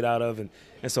should have stayed out of, and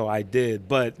so I did.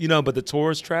 But but the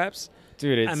tourist traps.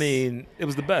 Dude, it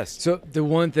was the best. So the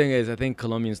one thing is, I think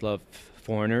Colombians love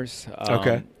foreigners.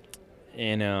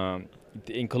 And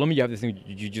in Colombia, you have this thing.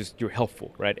 You're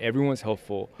helpful, right? Everyone's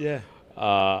helpful. Yeah.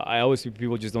 I always see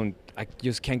people I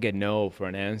just can't get no for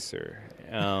an answer.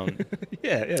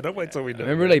 Nobody told me no. I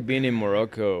remember like being in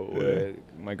Morocco with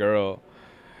my girl,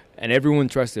 and everyone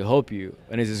tries to help you,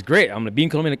 and it's just great. I'm like being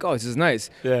Colombian, like, this is nice.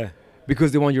 Yeah.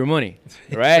 Because they want your money,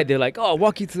 right? They're like,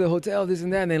 walk you to the hotel, this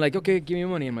and that. And they're like, okay, give me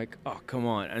money. I'm like, come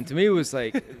on. And to me, it was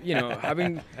like,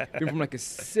 having been from like a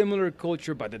similar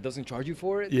culture, but that doesn't charge you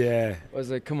for it. Yeah. I was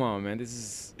like, come on, man, this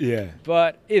is. Yeah.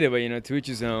 But either way, to each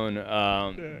his own.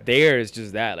 There is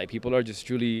just that. Like, people are just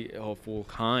truly helpful,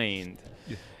 kind.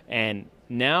 Yeah. And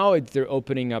now they're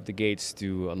opening up the gates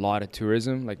to a lot of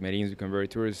tourism. Like, Medellín's become very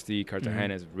touristy.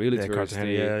 Cartagena is really touristy.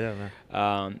 Cartagena,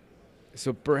 man.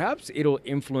 So perhaps it'll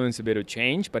influence a bit of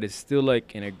change, but it's still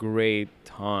like in a great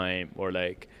time, or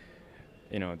like,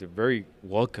 they're very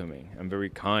welcoming and very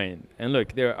kind. And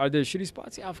look, are there shitty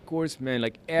spots? Yeah, of course, man.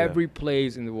 Like every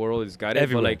place in the world has got it.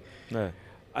 Everywhere. But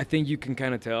I think you can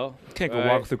kind of tell. You can't go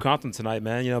walk through Compton tonight,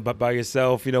 man. You know, by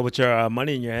yourself. You know, with your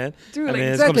money in your hand. Dude, I mean,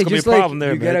 exactly. it's gonna Just be a problem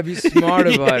there, you man. gotta be smart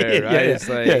about it, right? Yeah, It's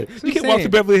like you can't walk through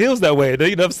Beverly Hills that way. You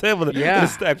know what I'm saying? With a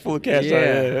stack full of cash.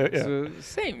 Yeah. So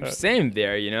same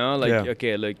there. You know, like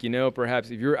okay, look, you know, perhaps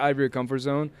if you're out of your comfort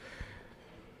zone,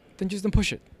 then just don't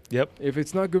push it. Yep. If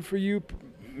it's not good for you,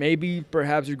 maybe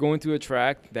perhaps you're going to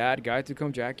attract that guy to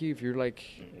come jack you. If you're like,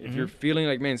 if you're feeling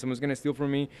like, man, someone's gonna steal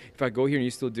from me. If I go here and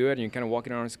you still do it, and you're kind of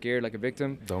walking around scared like a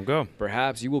victim, don't go.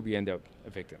 Perhaps you will end up a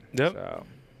victim. Yep.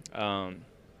 So,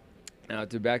 now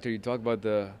back to you talk about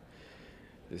the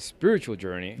spiritual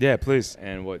journey. Yeah, please.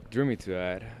 And what drew me to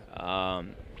that.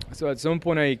 So at some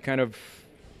point I kind of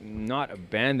not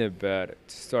abandoned, but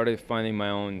started finding my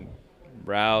own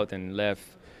route and left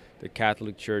the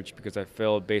Catholic Church because I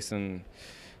felt, based on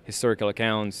historical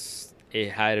accounts,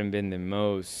 it hadn't been the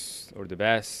most or the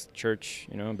best church,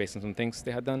 you know, based on some things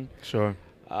they had done. Sure.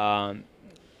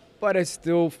 But I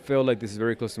still feel like this is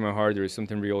very close to my heart. There is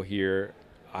something real here.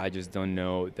 I just don't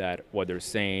know that what they're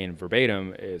saying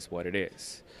verbatim is what it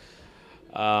is.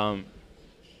 So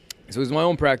it was my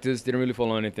own practice, didn't really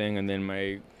follow anything. And then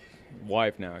my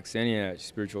wife now, Xenia, she's a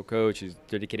spiritual coach, she's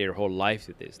dedicated her whole life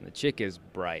to this. And the chick is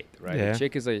bright, right? Yeah. The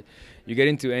chick is like, you get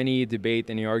into any debate,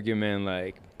 any argument,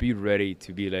 like, be ready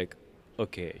to be like,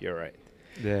 okay, you're right.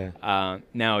 Yeah.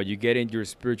 Now you get into your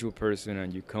spiritual person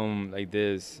and you come like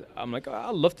this. I'm like,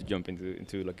 I'd love to jump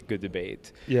into like a good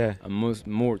debate. Yeah. And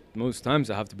most times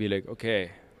I have to be like,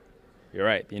 okay, you're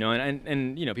right. You know,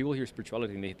 and you know, people hear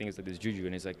spirituality and they think it's like this juju,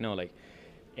 and it's like, no, like,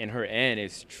 in her end,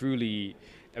 it's truly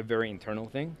a very internal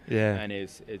thing. Yeah. And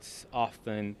it's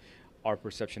often our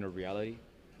perception of reality.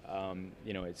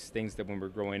 You know, it's things that when we're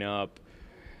growing up,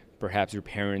 perhaps your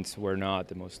parents were not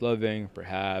the most loving.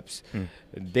 Perhaps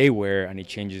they were, and it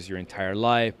changes your entire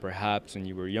life. Perhaps when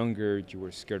you were younger, you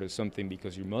were scared of something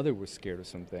because your mother was scared of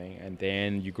something. And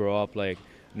then you grow up like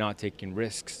not taking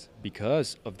risks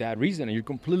because of that reason, and you're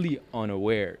completely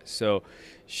unaware. So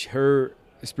her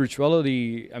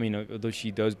spirituality, I mean, although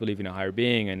she does believe in a higher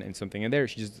being and something in there,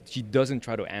 she doesn't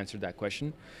try to answer that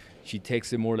question. She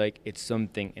takes it more like it's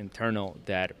something internal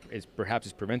that is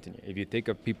perhaps preventing you. If you think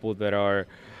of people that are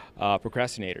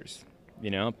procrastinators,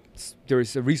 you know, there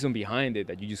is a reason behind it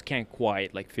that you just can't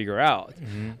quite like figure out.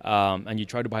 And you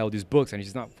try to buy all these books and it's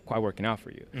just not quite working out for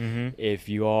you. If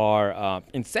you are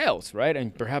in sales, right,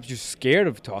 and perhaps you're scared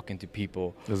of talking to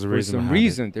people, there's some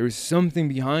reason. There is something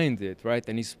behind it, right?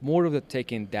 And it's more of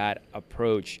taking that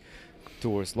approach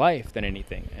towards life than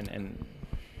anything. And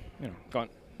you know, go on.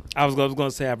 I was going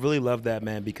to say, I really love that,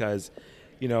 man, because,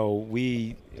 you know,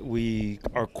 we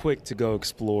are quick to go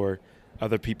explore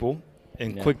other people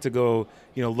and quick to go,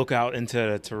 you know, look out into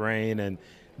the terrain.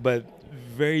 But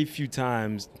very few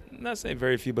times, not saying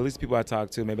very few, but at least people I talk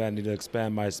to, maybe I need to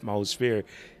expand my whole sphere.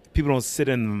 People don't sit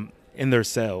in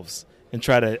themselves and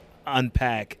try to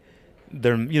unpack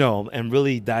their, you know, and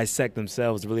really dissect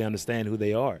themselves to really understand who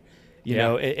they are. You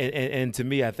know, and to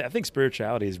me, I think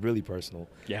spirituality is really personal.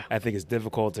 Yeah. I think it's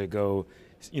difficult to go,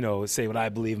 you know, say what I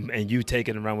believe and you take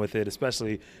it and run with it,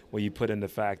 especially when you put in the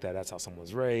fact that that's how someone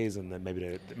was raised and then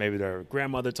maybe their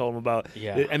grandmother told them about.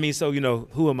 Yeah. I mean, so, you know,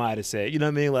 who am I to say it? You know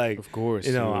what I mean? Like, of course.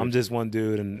 You know, I'm just one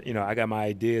dude and, you know, I got my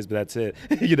ideas, but that's it.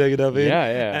 you know what I mean?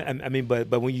 Yeah. I mean, but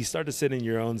when you start to sit in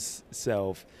your own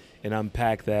self and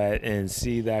unpack that and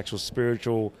see the actual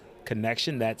spiritual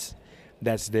connection that's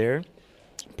there.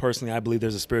 Personally, I believe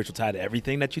there's a spiritual tie to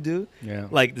everything that you do. Yeah.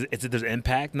 Like, there's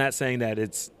impact. Not saying that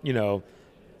it's, you know,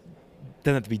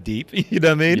 doesn't have to be deep. You know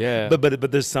what I mean? Yeah.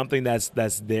 But there's something that's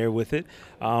there with it.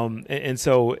 And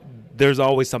so there's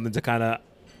always something to kind of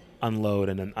unload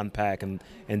and unpack and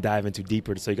dive into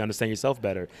deeper so you can understand yourself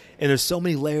better. And there's so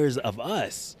many layers of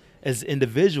us as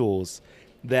individuals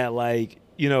that, like,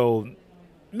 you know,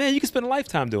 man, you can spend a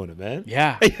lifetime doing it, man.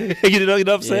 Yeah. you know what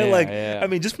I'm saying? I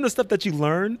mean, just from the stuff that you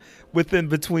learn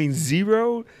between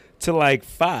 0 to like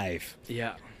 5.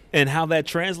 Yeah. And how that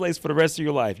translates for the rest of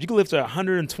your life. You can live to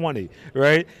 120,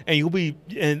 right?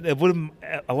 And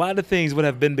a lot of things would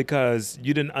have been because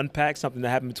you didn't unpack something that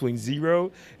happened between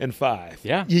 0 and 5.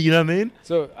 Yeah. You know what I mean?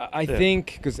 So I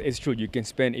think, because it's true, you can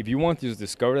spend, if you want to just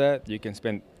discover that, you can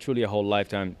spend truly a whole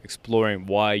lifetime exploring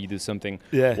why you do something.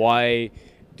 Yeah. Why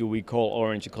do we call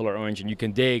orange a color orange, and you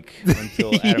can dig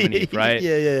until Adam and Eve, right?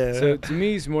 Yeah. So to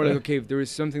me, it's more like, okay, if there is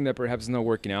something that perhaps is not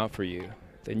working out for you,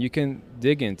 then you can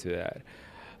dig into that.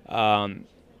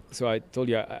 So I told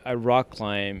you I rock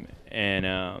climb, and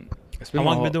how long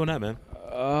have you been doing that, man?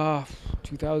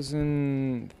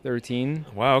 2013.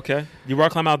 Wow, okay. You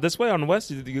rock climb out this way on the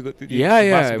west?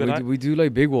 Yeah. We do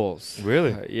like big walls.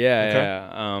 Really?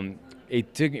 Yeah.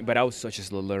 it took me, but I was such a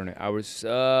slow learner. I was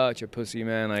such a pussy,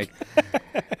 man. Like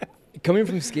coming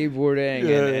from skateboarding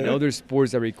and other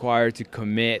sports that require to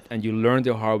commit and you learn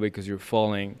the hard way because you're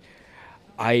falling.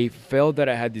 I felt that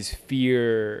I had this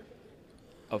fear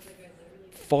of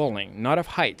falling, not of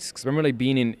heights. Because I remember like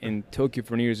being in Tokyo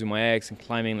for New Year's with my ex and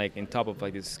climbing like in top of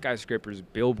like this skyscraper's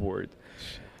billboard.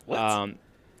 What?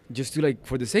 Just to like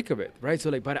for the sake of it, right? So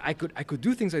like, but I could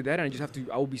do things like that, and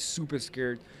I would be super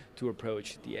scared to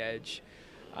approach the edge.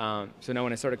 So now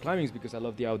when I started climbing, it's because I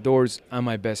love the outdoors and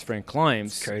my best friend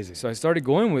climbs. It's crazy. So I started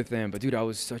going with them, but dude, I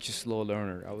was such a slow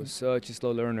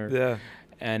learner. Yeah.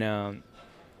 And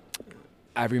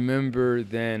I remember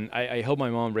then I helped my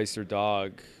mom raise her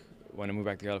dog when I moved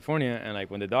back to California, and like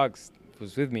when the dog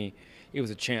was with me, he was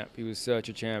a champ. He was such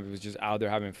a champ. He was just out there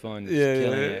having fun, just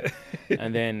killing it.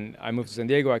 And then I moved to San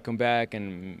Diego. I come back,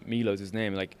 and Milo's his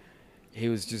name. Like, he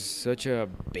was just such a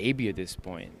baby at this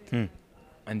point.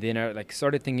 And then I like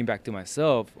started thinking back to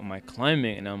myself on my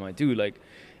climbing, and I'm like, dude, like,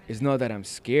 it's not that I'm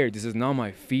scared. This is not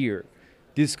my fear.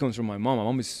 This comes from my mom. My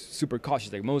mom is super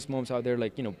cautious. Like most moms out there,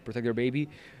 like, you know, protect their baby.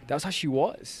 That's how she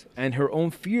was. And her own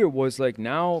fear was like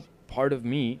now part of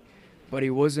me, but it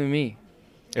wasn't me.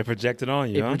 It projected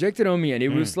on you. It projected on me, and it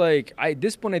was like at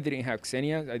this point I didn't have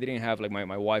Xenia. I didn't have like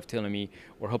my wife telling me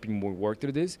or helping me work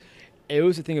through this. It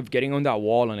was a thing of getting on that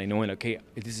wall and like knowing, okay,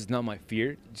 this is not my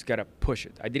fear. You just gotta push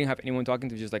it. I didn't have anyone talking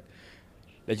to, just like,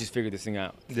 let's just figure this thing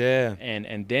out. Yeah.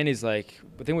 And then it's like,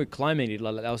 but then with climbing, it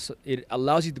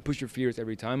allows you to push your fears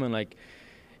every time and like,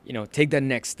 you know, take that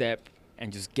next step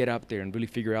and just get up there and really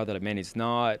figure out that, like, man, it's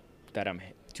not that I'm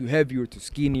too heavy or too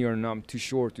skinny or I'm too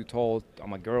short, too tall.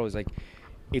 I'm a girl. It's like,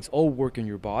 it's all working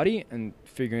your body and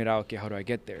figuring it out, okay, how do I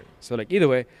get there? So like either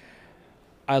way,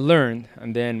 I learned,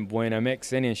 and then when I met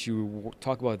Xenia and she would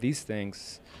talk about these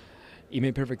things, it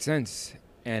made perfect sense.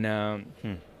 And I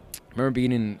remember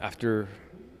being after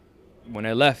when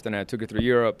I left and I took her through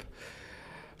Europe,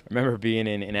 I remember being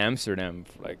in Amsterdam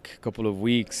for like a couple of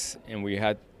weeks, and we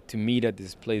had to meet at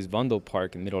this place, Vondel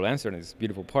Park in middle of Amsterdam, this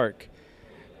beautiful park.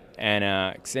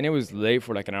 And Xenia was late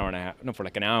for like an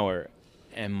hour.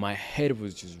 And my head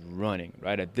was just running,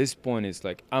 right? At this point, it's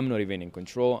like, I'm not even in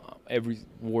control. Every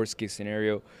worst case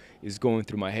scenario is going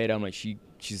through my head. I'm like,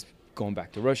 she's going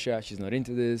back to Russia. She's not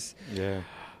into this. Yeah.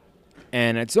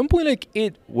 And at some point, like,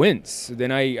 it wins. So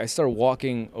then I start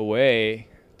walking away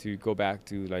to go back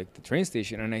to, like, the train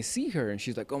station. And I see her, and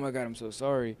she's like, oh, my God, I'm so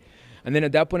sorry. And then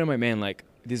at that point, I'm like, man, like,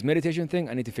 this meditation thing,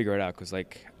 I need to figure it out. Because,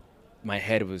 like, my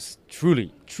head was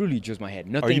truly just my head.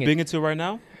 Nothing. Are you big into it right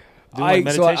now?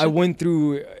 So I went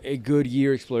through a good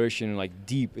year exploration, like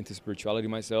deep into spirituality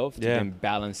myself, to then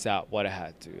balance out what I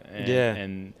had to.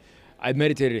 And I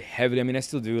meditated heavily. I mean, I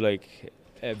still do like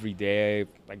every day,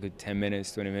 like good 10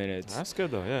 minutes, 20 minutes. That's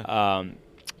good though, yeah.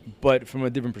 But from a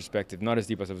different perspective, not as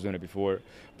deep as I was doing it before,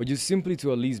 but just simply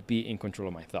to at least be in control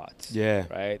of my thoughts. Yeah.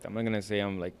 Right? I'm not going to say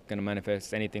I'm like going to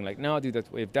manifest anything like, no, dude,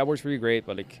 if that works for you, great.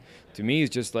 But like, to me,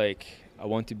 it's just like, I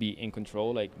want to be in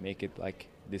control, like make it like,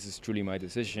 this is truly my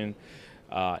decision,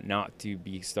 not to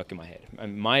be stuck in my head.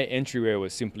 And my entryway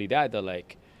was simply that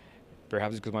like,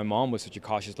 perhaps because my mom was such a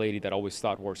cautious lady that always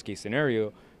thought worst case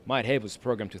scenario, my head was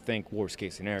programmed to think worst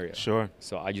case scenario. Sure.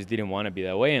 So I just didn't want to be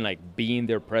that way. And like being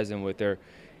there present with her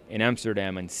in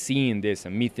Amsterdam and seeing this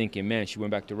and me thinking, man, she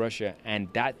went back to Russia, and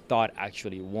that thought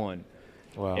actually won.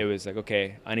 Wow. It was like,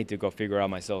 okay, I need to go figure out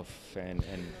myself and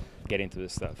get into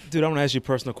this stuff. Dude, I want to ask you a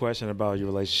personal question about your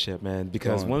relationship, man,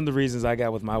 because one of the reasons I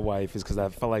got with my wife is because I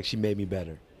felt like she made me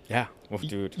better. Yeah. Well,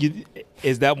 dude.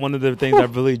 Is that one of the things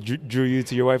that really drew you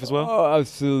to your wife as well? Oh,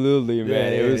 absolutely,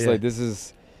 man. It was like,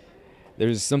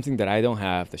 there's something that I don't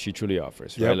have that she truly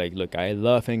offers, right? Yep. Like, look, I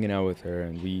love hanging out with her,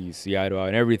 and we see eye to eye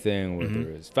in everything, whether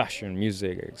it's fashion,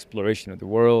 music, exploration of the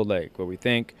world, like what we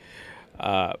think.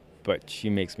 But she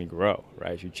makes me grow,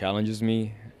 right? She challenges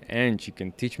me, and she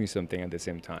can teach me something at the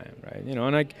same time, right? You know,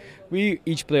 and like we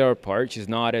each play our part. She's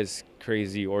not as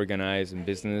crazy organized and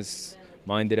business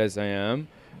minded as I am,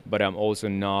 but I'm also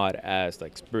not as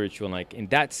like spiritual. And like in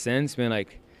that sense, man,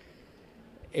 like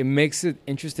it makes it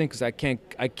interesting because I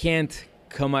can't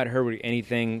come at her with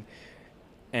anything,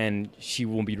 and she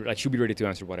won't be like, she'll be ready to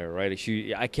answer whatever, right?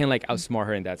 Like I can't like outsmart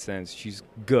her in that sense. She's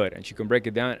good, and she can break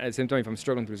it down. At the same time, if I'm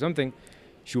struggling through something,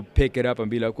 she'll pick it up and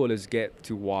be like, well, let's get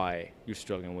to why you're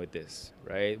struggling with this,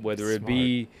 right? Whether it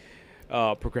be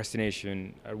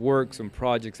procrastination at work, some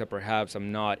projects that perhaps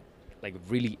I'm not like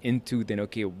really into, then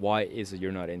okay, why is it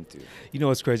you're not into? You know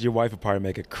what's crazy? Your wife would probably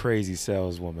make a crazy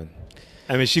saleswoman.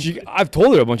 I mean, I've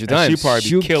told her a bunch of times.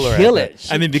 She'll kill it.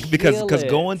 I mean, because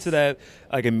going to that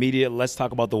like immediate, let's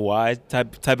talk about the why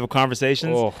type of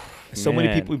conversations. Oh, so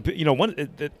many people, you know,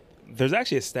 there's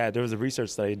actually a stat. There was a research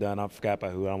study done. I forgot by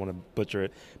who. I don't want to butcher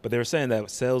it. But they were saying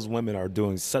that sales women are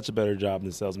doing such a better job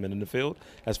than salesmen in the field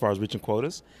as far as reaching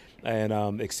quotas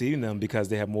and exceeding them because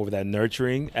they have more of that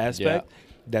nurturing aspect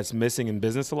that's missing in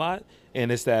business a lot.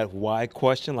 And it's that why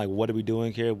question, like, what are we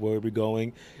doing here? Where are we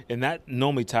going? And that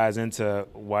normally ties into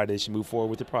why they should move forward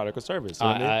with the product or service. You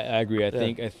know what I mean? I agree.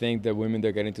 I think the women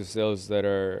that get into sales that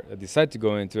decide to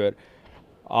go into it,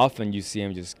 often you see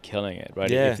them just killing it, right?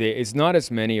 Yeah. It's not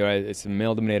as many, right? It's a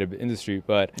male-dominated industry,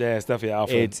 but yeah, it's definitely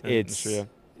alpha. It's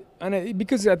and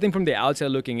because I think from the outside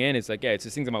looking in, it's like, yeah, it's the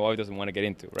things that my wife doesn't want to get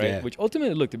into, right? Yeah. Which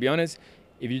ultimately, look, to be honest,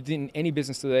 if you're in any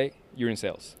business today, you're in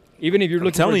sales. Even if you're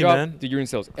looking for a job, dude, you're in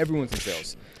sales. Everyone's in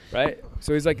sales, right?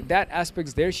 So it's like that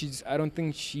aspect's there. I don't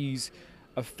think she's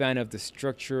a fan of the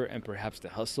structure and perhaps the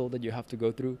hustle that you have to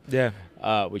go through. Yeah.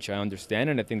 Which I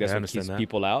understand, and I think that's what keeps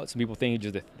people out. Some people think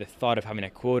just the thought of having a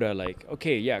quota, like,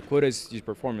 okay, yeah, quota is just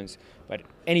performance, but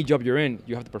any job you're in,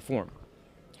 you have to perform,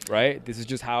 right? This is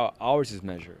just how ours is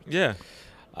measured. Yeah.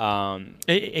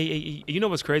 You know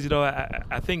what's crazy though?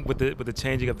 I think with the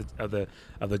changing of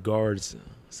the guards,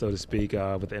 so to speak,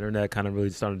 with the internet kind of really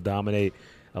starting to dominate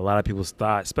a lot of people's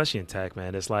thought, especially in tech,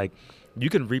 man. It's like you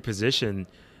can reposition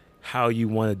how you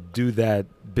want to do that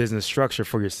business structure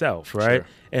for yourself, right? Sure.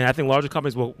 And I think larger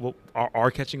companies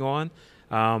are catching on,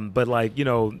 but like, you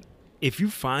know, if you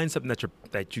find something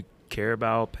that you care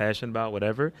about, passionate about,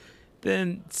 whatever,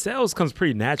 then sales comes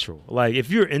pretty natural. Like if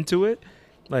you're into it.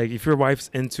 Like, if your wife's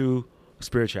into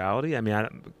spirituality, I mean,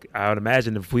 I would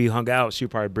imagine if we hung out, she'd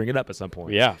probably bring it up at some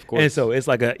point. Yeah, of course. And so it's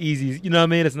like a easy, you know what I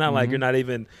mean? It's not like you're not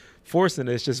even forcing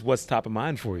it. It's just what's top of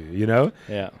mind for you, you know?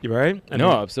 Yeah. You right?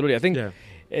 No, absolutely. I think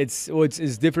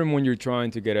it's different when you're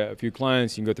trying to get a few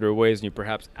clients. You can go through ways and you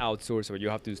perhaps outsource, or you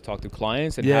have to talk to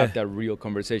clients and have that real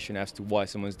conversation as to why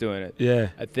someone's doing it. Yeah.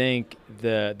 I think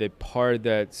the part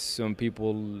that some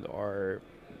people are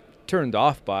turned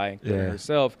off by, including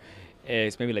herself,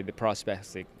 is maybe like the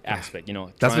prospecting aspect, you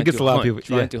know. That's what gets a lot of people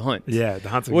trying to hunt. Yeah, the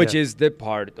hunting. Which is the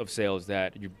part of sales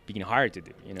that you're being hired to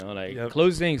do, you know. Like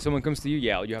closing, someone comes to you,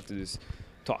 you have to just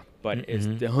talk. But it's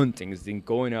the hunting, it's the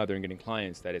going out there and getting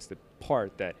clients that is the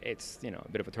part that it's, you know,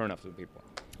 a bit of a turn off to the people.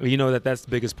 Well, you know, that's the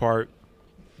biggest part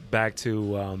back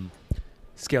to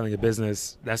scaling a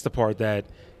business. That's the part that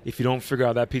if you don't figure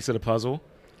out that piece of the puzzle,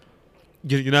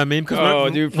 you know what I mean?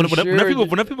 Because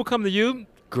when people come to you,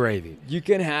 gravy. You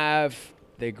can have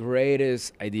the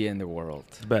greatest idea in the world.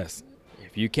 Best.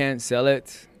 If you can't sell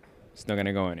it, it's not going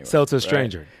to go anywhere. Sell to a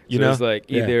stranger. You know? It's like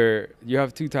either you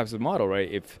have two types of model,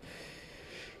 right? If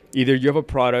either you have a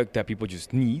product that people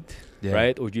just need,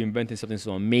 right? Or you invented something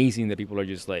so amazing that people are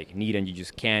just like need and you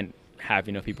just can't have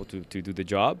enough people to do the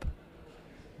job.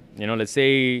 You know, let's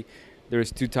say there's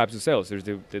two types of sales. There's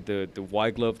the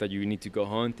white glove that you need to go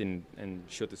hunt and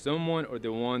show to someone, or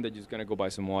the one that you're just going to go buy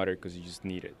some water because you just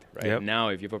need it, right? Yep. Now,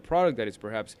 if you have a product that is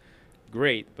perhaps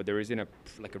great, but there isn't a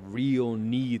real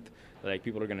need, like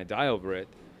people are going to die over it,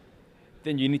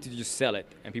 then you need to just sell it.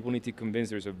 And people need to convince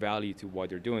there's a value to why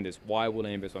they're doing this. Why will I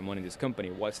invest my money in this company?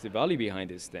 What's the value behind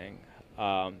this thing?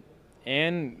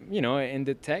 And, you know, in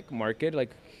the tech market,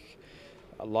 like,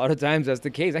 a lot of times that's the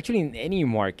case. Actually, in any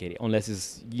market, unless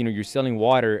it's, you know, you're selling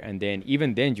water, and then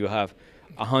even then you have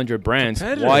 100 brands.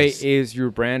 Why is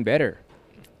your brand better?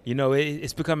 You know,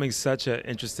 it's becoming such an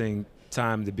interesting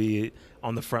time to be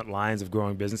on the front lines of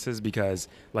growing businesses because,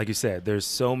 like you said, there's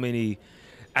so many.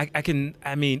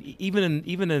 I mean,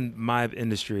 even in my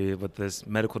industry with this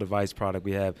medical device product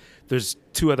we have, there's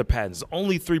 2 other patents.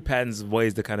 Only 3 patents of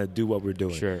ways to kind of do what we're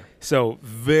doing. Sure. So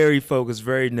very focused,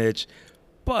 very niche.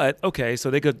 But, okay,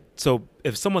 so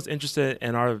if someone's interested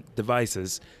in our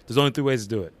devices, there's only 3 ways to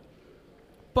do it.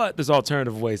 But there's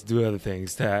alternative ways to do other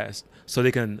things so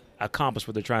they can accomplish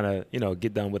what they're trying to, you know,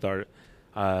 get done with our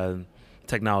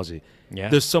technology. Yeah.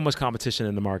 There's so much competition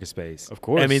in the market space. Of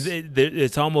course. I mean,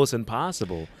 it's almost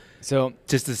impossible so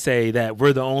just to say that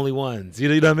we're the only ones. You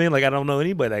know what I mean? Like, I don't know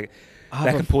anybody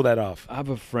that can pull that off. I have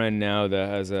a friend now that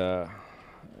has a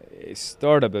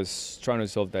startup is trying to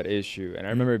solve that issue, and I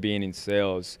remember being in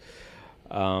sales.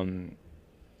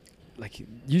 Like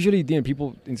usually,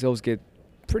 people in sales get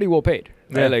pretty well paid,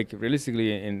 right? Like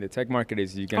realistically, in the tech market,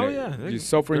 is you can you're a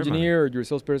software engineer or you're a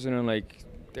salesperson, and like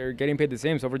they're getting paid the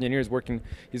same. Software engineer is working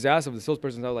his ass off. The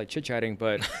salesperson's out like chit chatting,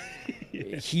 but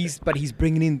he's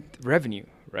bringing in revenue,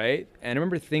 right? And I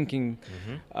remember thinking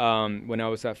when I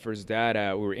was at First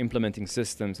Data, we were implementing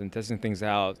systems and testing things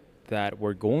out that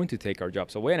were going to take our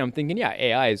jobs away. And I'm thinking,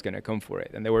 AI is going to come for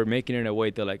it. And they were making it in a way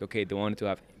that, like, okay, they wanted to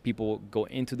have people go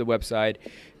into the website,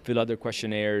 fill out their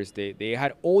questionnaires. They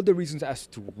had all the reasons as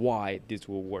to why this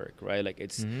will work, right? Like,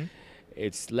 it's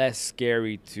It's less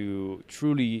scary to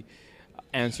truly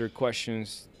answer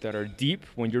questions that are deep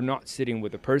when you're not sitting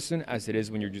with a person as it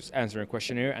is when you're just answering a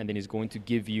questionnaire, and then he's going to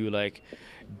give you, like,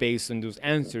 based on those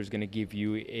answers, going to give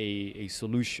you a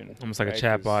solution. Almost like a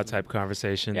chatbot type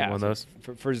conversation. Yeah, one of those.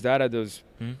 First Data does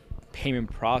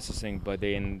payment processing, but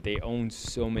then they own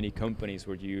so many companies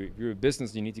where if you're a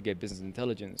business, you need to get business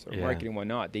intelligence or marketing,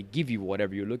 whatnot. They give you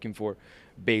whatever you're looking for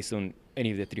based on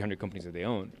any of the 300 companies that they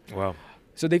own. Wow.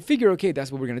 So they figure, okay, that's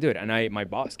what we're gonna do it. And my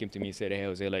boss came to me and said, hey,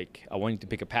 Jose, like, I want you to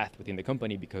pick a path within the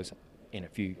company because in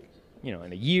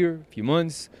a year, a few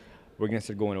months, we're gonna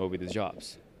start going over these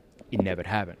jobs. It never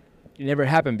happened. It never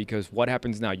happened because what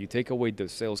happens now? You take away the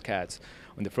sales cats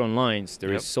on the front lines.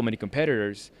 There is so many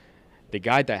competitors. The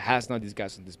guy that has now these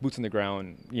guys with his boots on the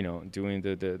ground, doing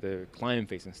the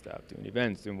client-facing stuff, doing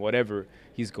events, doing whatever,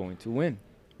 he's going to win,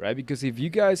 right? Because if you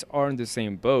guys are in the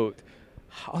same boat,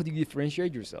 how do you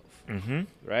differentiate yourself,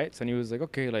 right? So he was like,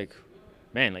 okay, like,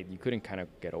 man, like, you couldn't kind of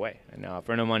get away. And now a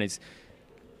friend of mine is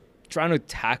trying to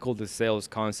tackle the sales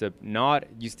concept.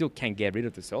 You still can't get rid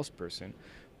of the salesperson,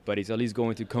 but he's at least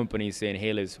going to companies saying,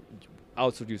 hey, let's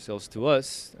outsource your sales to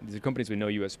us. These are companies with no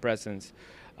U.S. presence,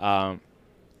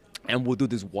 and we'll do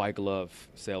this white glove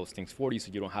sales things for you,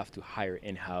 so you don't have to hire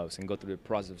in-house and go through the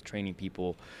process of training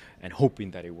people and hoping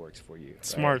that it works for you.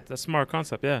 Smart. Right? That's a smart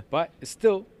concept, yeah. But it's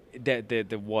still,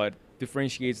 what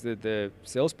differentiates the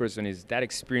salesperson is that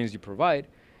experience you provide.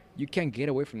 You can't get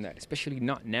away from that, especially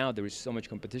not now. There is so much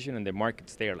competition and the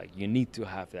market's there. Like, you need to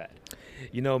have that.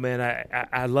 Man,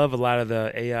 I love a lot of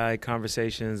the AI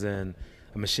conversations and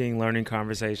machine learning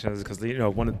conversations because,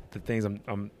 one of the things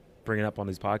I'm bringing up on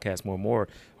these podcasts more and more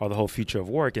are the whole future of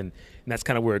work. And that's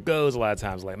kind of where it goes a lot of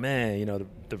times. Like, man,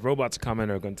 the robots are coming,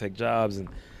 are going to take jobs.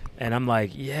 And I'm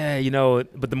like, yeah,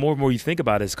 but the more and more you think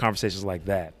about it, it's conversations like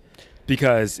that.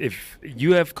 Because if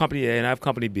you have company A and I have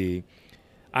company B,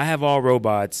 I have all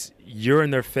robots, you're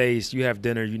in their face, you have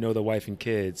dinner, the wife and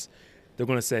kids, they're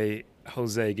going to say,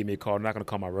 Jose, give me a call. I'm not going to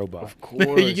call my robot. Of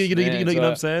course, you know what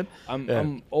I'm saying?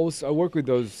 I work with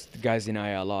those guys in AI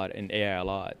a lot,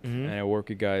 and I work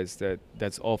with guys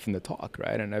that's often the talk,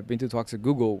 right? And I've been to talks at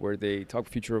Google where they talk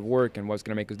future of work and what's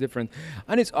going to make us different,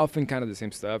 and it's often kind of the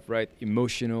same stuff, right?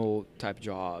 Emotional type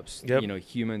jobs,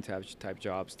 human type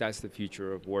jobs. That's the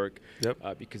future of work,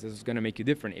 because this is going to make you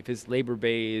different. If it's labor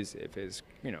based, if it's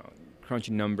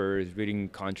crunching numbers, reading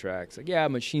contracts. Like,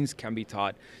 machines can be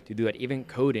taught to do that. Even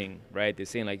coding, right? They're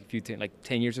saying like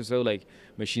 10 years or so, like,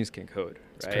 machines can code,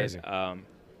 right? It's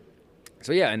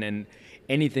crazy. And then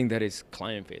anything that is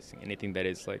client-facing, anything that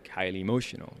is like highly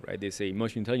emotional, right? They say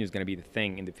emotional intelligence is going to be the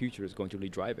thing in the future is going to really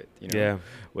drive it.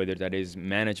 Whether that is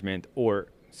management or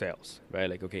sales, right?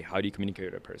 Like, okay, how do you communicate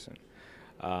with a person?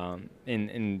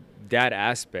 In that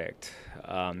aspect,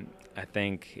 I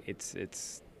think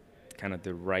it's kind of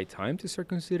the right time to start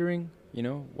considering,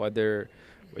 what you're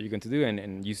going to do.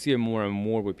 And you see it more and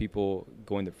more with people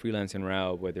going the freelancing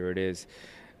route, whether it is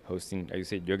hosting, like you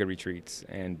said, yoga retreats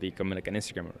and becoming like an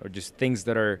Instagrammer, or just things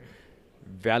that are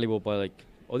valuable by like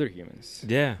other humans.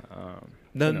 Yeah.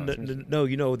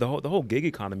 The whole gig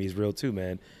economy is real too,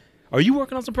 man. Are you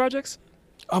working on some projects?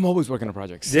 I'm always working on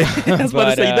projects. Yeah, I was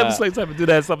about to say, you never like type of do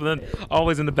that, something then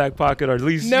always in the back pocket, or at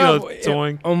least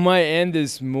toying. On my end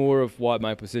is more of what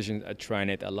my position at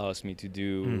TriNet allows me to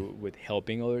do with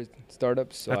helping other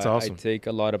startups. So That's awesome. I take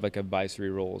a lot of like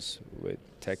advisory roles with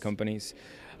tech companies.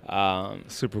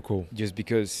 Super cool. Just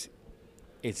because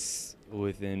it's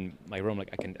within my realm,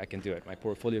 like I can do it. My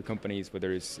portfolio companies,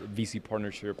 whether it's a VC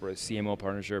partnership or a CMO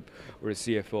partnership or a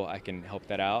CFO, I can help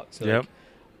that out. So like,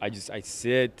 I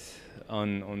sit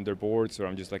on their boards, or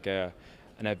I'm just like an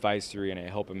advisory, and I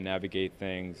help them navigate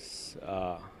things.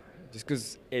 Just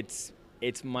because it's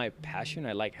my passion,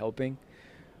 I like helping,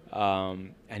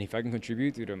 and if I can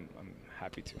contribute to them, I'm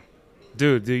happy to.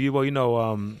 Dude,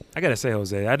 I gotta say,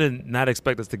 Jose, I did not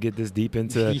expect us to get this deep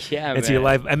into your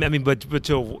life. I mean, but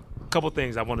a couple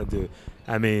things I want to do.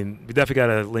 I mean, we definitely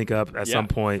gotta link up at some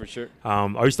point. For sure.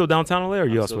 Are you still downtown LA, or are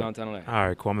you still downtown LA? All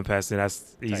right, cool. I'm in Pasadena.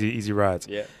 That's easy rides.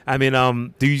 Yeah. I mean,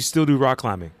 do you still do rock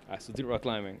climbing? I still do rock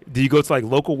climbing. Do you go to like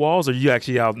local walls, or are you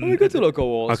actually out? We go to local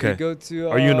walls. Okay. We go to.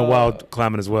 Are you in the wild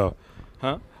climbing as well?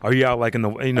 Huh? Are you out like in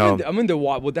the I'm in the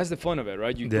wild. Well, that's the fun of it,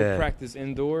 right? You go practice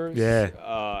indoors.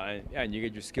 Yeah. And you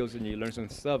get your skills and you learn some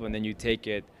stuff, and then you take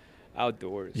it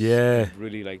outdoors. Yeah. And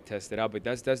really like test it out. But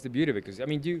that's the beauty of it, because I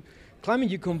mean, climbing,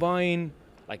 you combine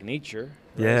like nature.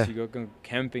 Right? Yeah. So you go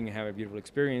camping and have a beautiful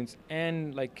experience,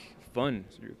 and like fun.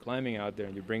 So you're climbing out there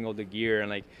and you bring all the gear,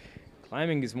 and like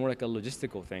climbing is more like a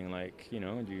logistical thing. Like,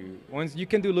 once you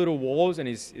can do little walls and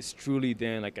it's truly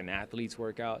then like an athlete's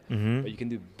workout, but you can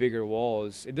do bigger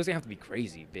walls. It doesn't have to be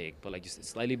crazy big, but like just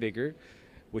slightly bigger,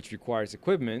 which requires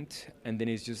equipment. And then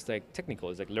it's just like technical.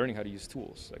 It's like learning how to use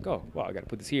tools. Like, oh, wow, I got to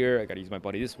put this here. I got to use my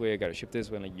body this way. I got to shift this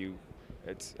way. And like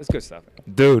it's good stuff.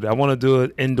 Dude, I want to do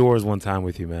it indoors one time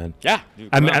with you, man. Yeah. Dude,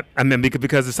 I mean,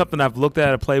 because it's something I've looked at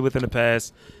and played with in the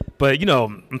past. But,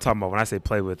 I'm talking about when I say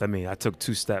play with, I mean, I took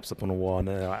 2 steps up on the wall and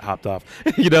then I hopped off.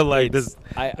 This.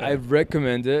 I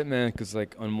recommend it, man, because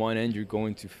like on one end, you're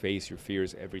going to face your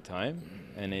fears every time.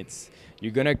 And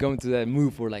you're going to go into that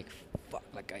move where like, fuck,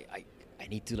 like I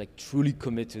need to like truly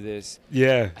commit to this.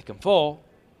 Yeah. I can fall,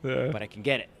 but I can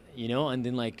get it, And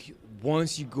then like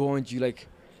once you go and you like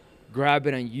grab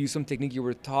it and use some technique you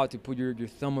were taught to put your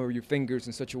thumb or your fingers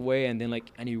in such a way, and then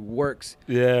like and it works.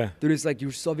 Yeah. Dude, it's like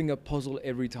you're solving a puzzle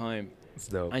every time. It's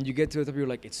dope. And you get to it, you're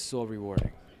like, it's so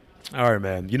rewarding. All right,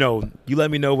 man. You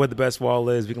let me know where the best wall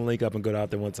is. We can link up and go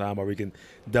out there one time, or we can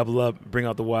double up, bring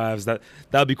out the wives.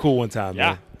 That'd be cool one time,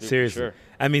 man. Dude, seriously. Sure.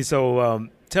 I mean, so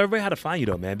tell everybody how to find you,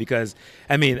 though, man, because,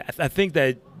 I mean, I think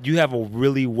that you have a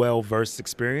really well-versed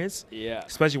experience. Yeah.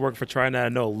 Especially working for TriNet. I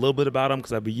know a little bit about them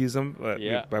because I've been using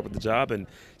them back with the job and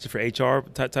just for HR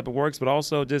type of works, but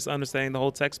also just understanding the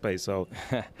whole tech space. So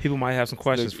people might have some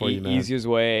questions for you, man. The easiest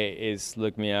way is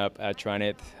look me up at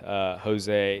TriNet,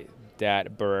 Jose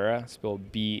Barrera,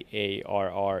 spelled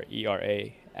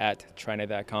Barrera at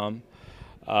TriNet.com,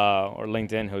 or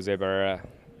LinkedIn, Jose Barrera,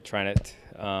 TriNet.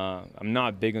 I'm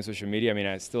not big on social media. I mean,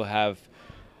 I still have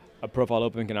a profile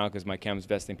open now because my cam's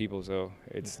vesting people, so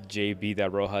it's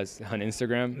jb.rojas on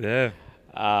Instagram. Yeah.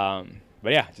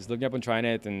 But yeah, just looking up on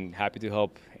TriNet and happy to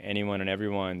help anyone and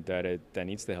everyone that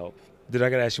needs the help. Dude,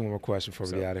 I got to ask you one more question before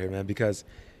we get out of here, man, because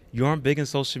you aren't big in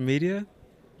social media?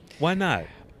 Why not?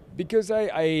 Because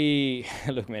I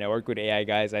look, man, I work with AI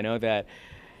guys. I know that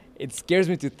it scares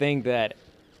me to think that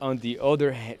on the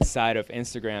other side of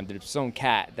Instagram, there's some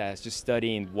cat that's just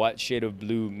studying what shade of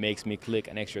blue makes me click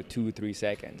an extra 2-3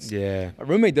 seconds. Yeah. My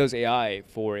roommate does AI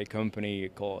for a company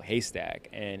called Haystack,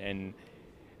 and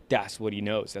that's what he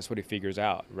knows. That's what he figures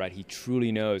out, right? He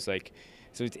truly knows. Like,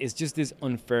 so it's just this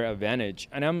unfair advantage,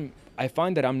 and I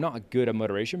find that I'm not good at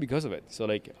moderation because of it. So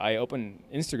like, I open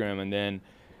Instagram and then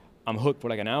I'm hooked for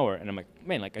like an hour, and I'm like,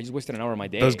 man, like I just wasted an hour of my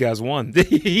day. Those guys won. And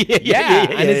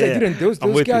it's like, dude, those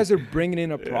guys are bringing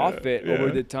in a profit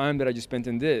over the time that I just spent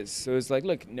in this. So it's like,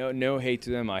 look, no hate to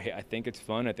them. I think it's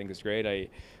fun. I think it's great. I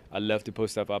love to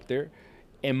post stuff up there.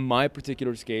 In my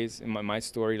particular case, in my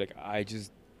story, like I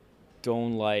just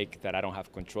don't like that I don't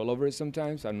have control over it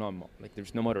sometimes. I'm not like,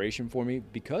 there's no moderation for me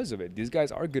because of it. These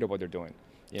guys are good at what they're doing.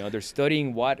 They're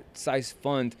studying what size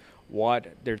font, what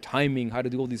their timing, how to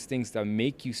do all these things that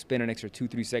make you spend an extra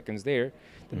 2-3 seconds there,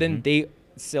 that then they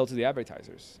sell to the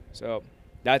advertisers. So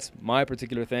that's my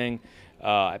particular thing.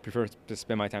 I prefer to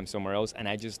spend my time somewhere else, and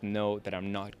I just know that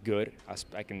I'm not good.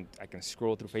 I can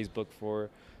scroll through Facebook for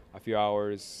a few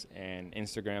hours and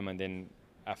Instagram, and then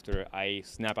after I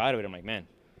snap out of it, I'm like, man,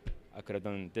 I could have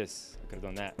done this, I could have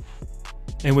done that.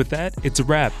 And with that, it's a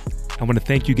wrap. I want to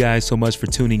thank you guys so much for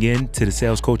tuning in to the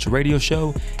Sales Culture Radio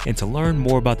Show. And to learn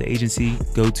more about the agency,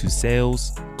 go to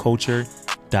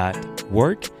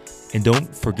salesculture.work. And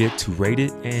don't forget to rate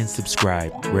it and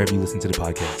subscribe wherever you listen to the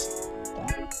podcast.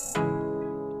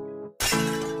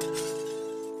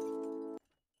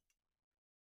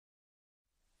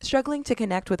 Struggling to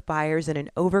connect with buyers in an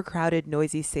overcrowded,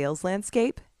 noisy sales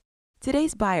landscape?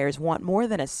 Today's buyers want more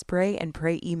than a spray and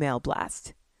pray email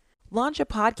blast. Launch a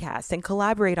podcast and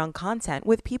collaborate on content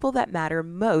with people that matter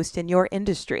most in your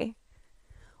industry.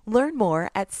 Learn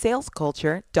more at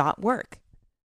salesculture.work.